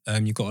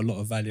you got a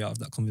lot of value out of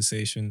that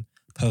conversation.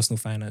 Personal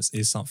finance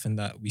is something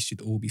that we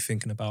should all be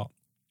thinking about.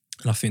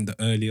 And I think the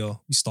earlier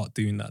we start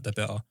doing that, the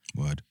better.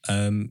 Word.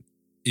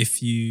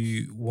 If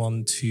you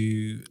want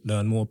to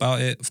learn more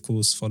about it, of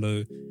course,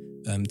 follow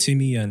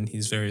Timmy and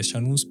his various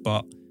channels.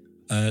 But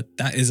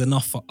that is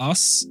enough for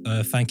us.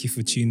 Thank you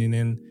for tuning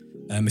in.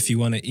 If you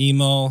want to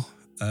email,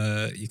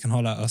 you can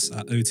holler at us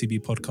at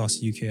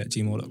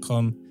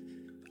otbpodcastuk@gmail.com.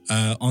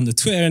 On the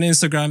Twitter and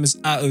Instagram is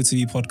at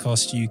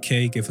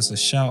otbpodcastuk. Give us a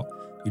shout.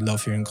 We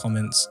love hearing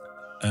comments.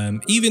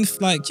 Even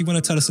if you want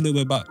to tell us a little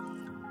bit about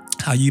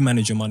how you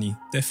manage your money,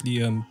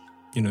 definitely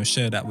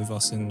share that with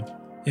us and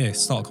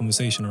start a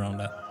conversation around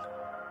that.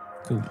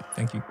 Cool.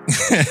 Thank you.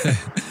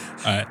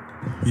 All right.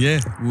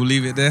 Yeah, we'll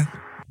leave it there.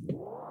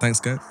 Thanks,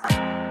 guys.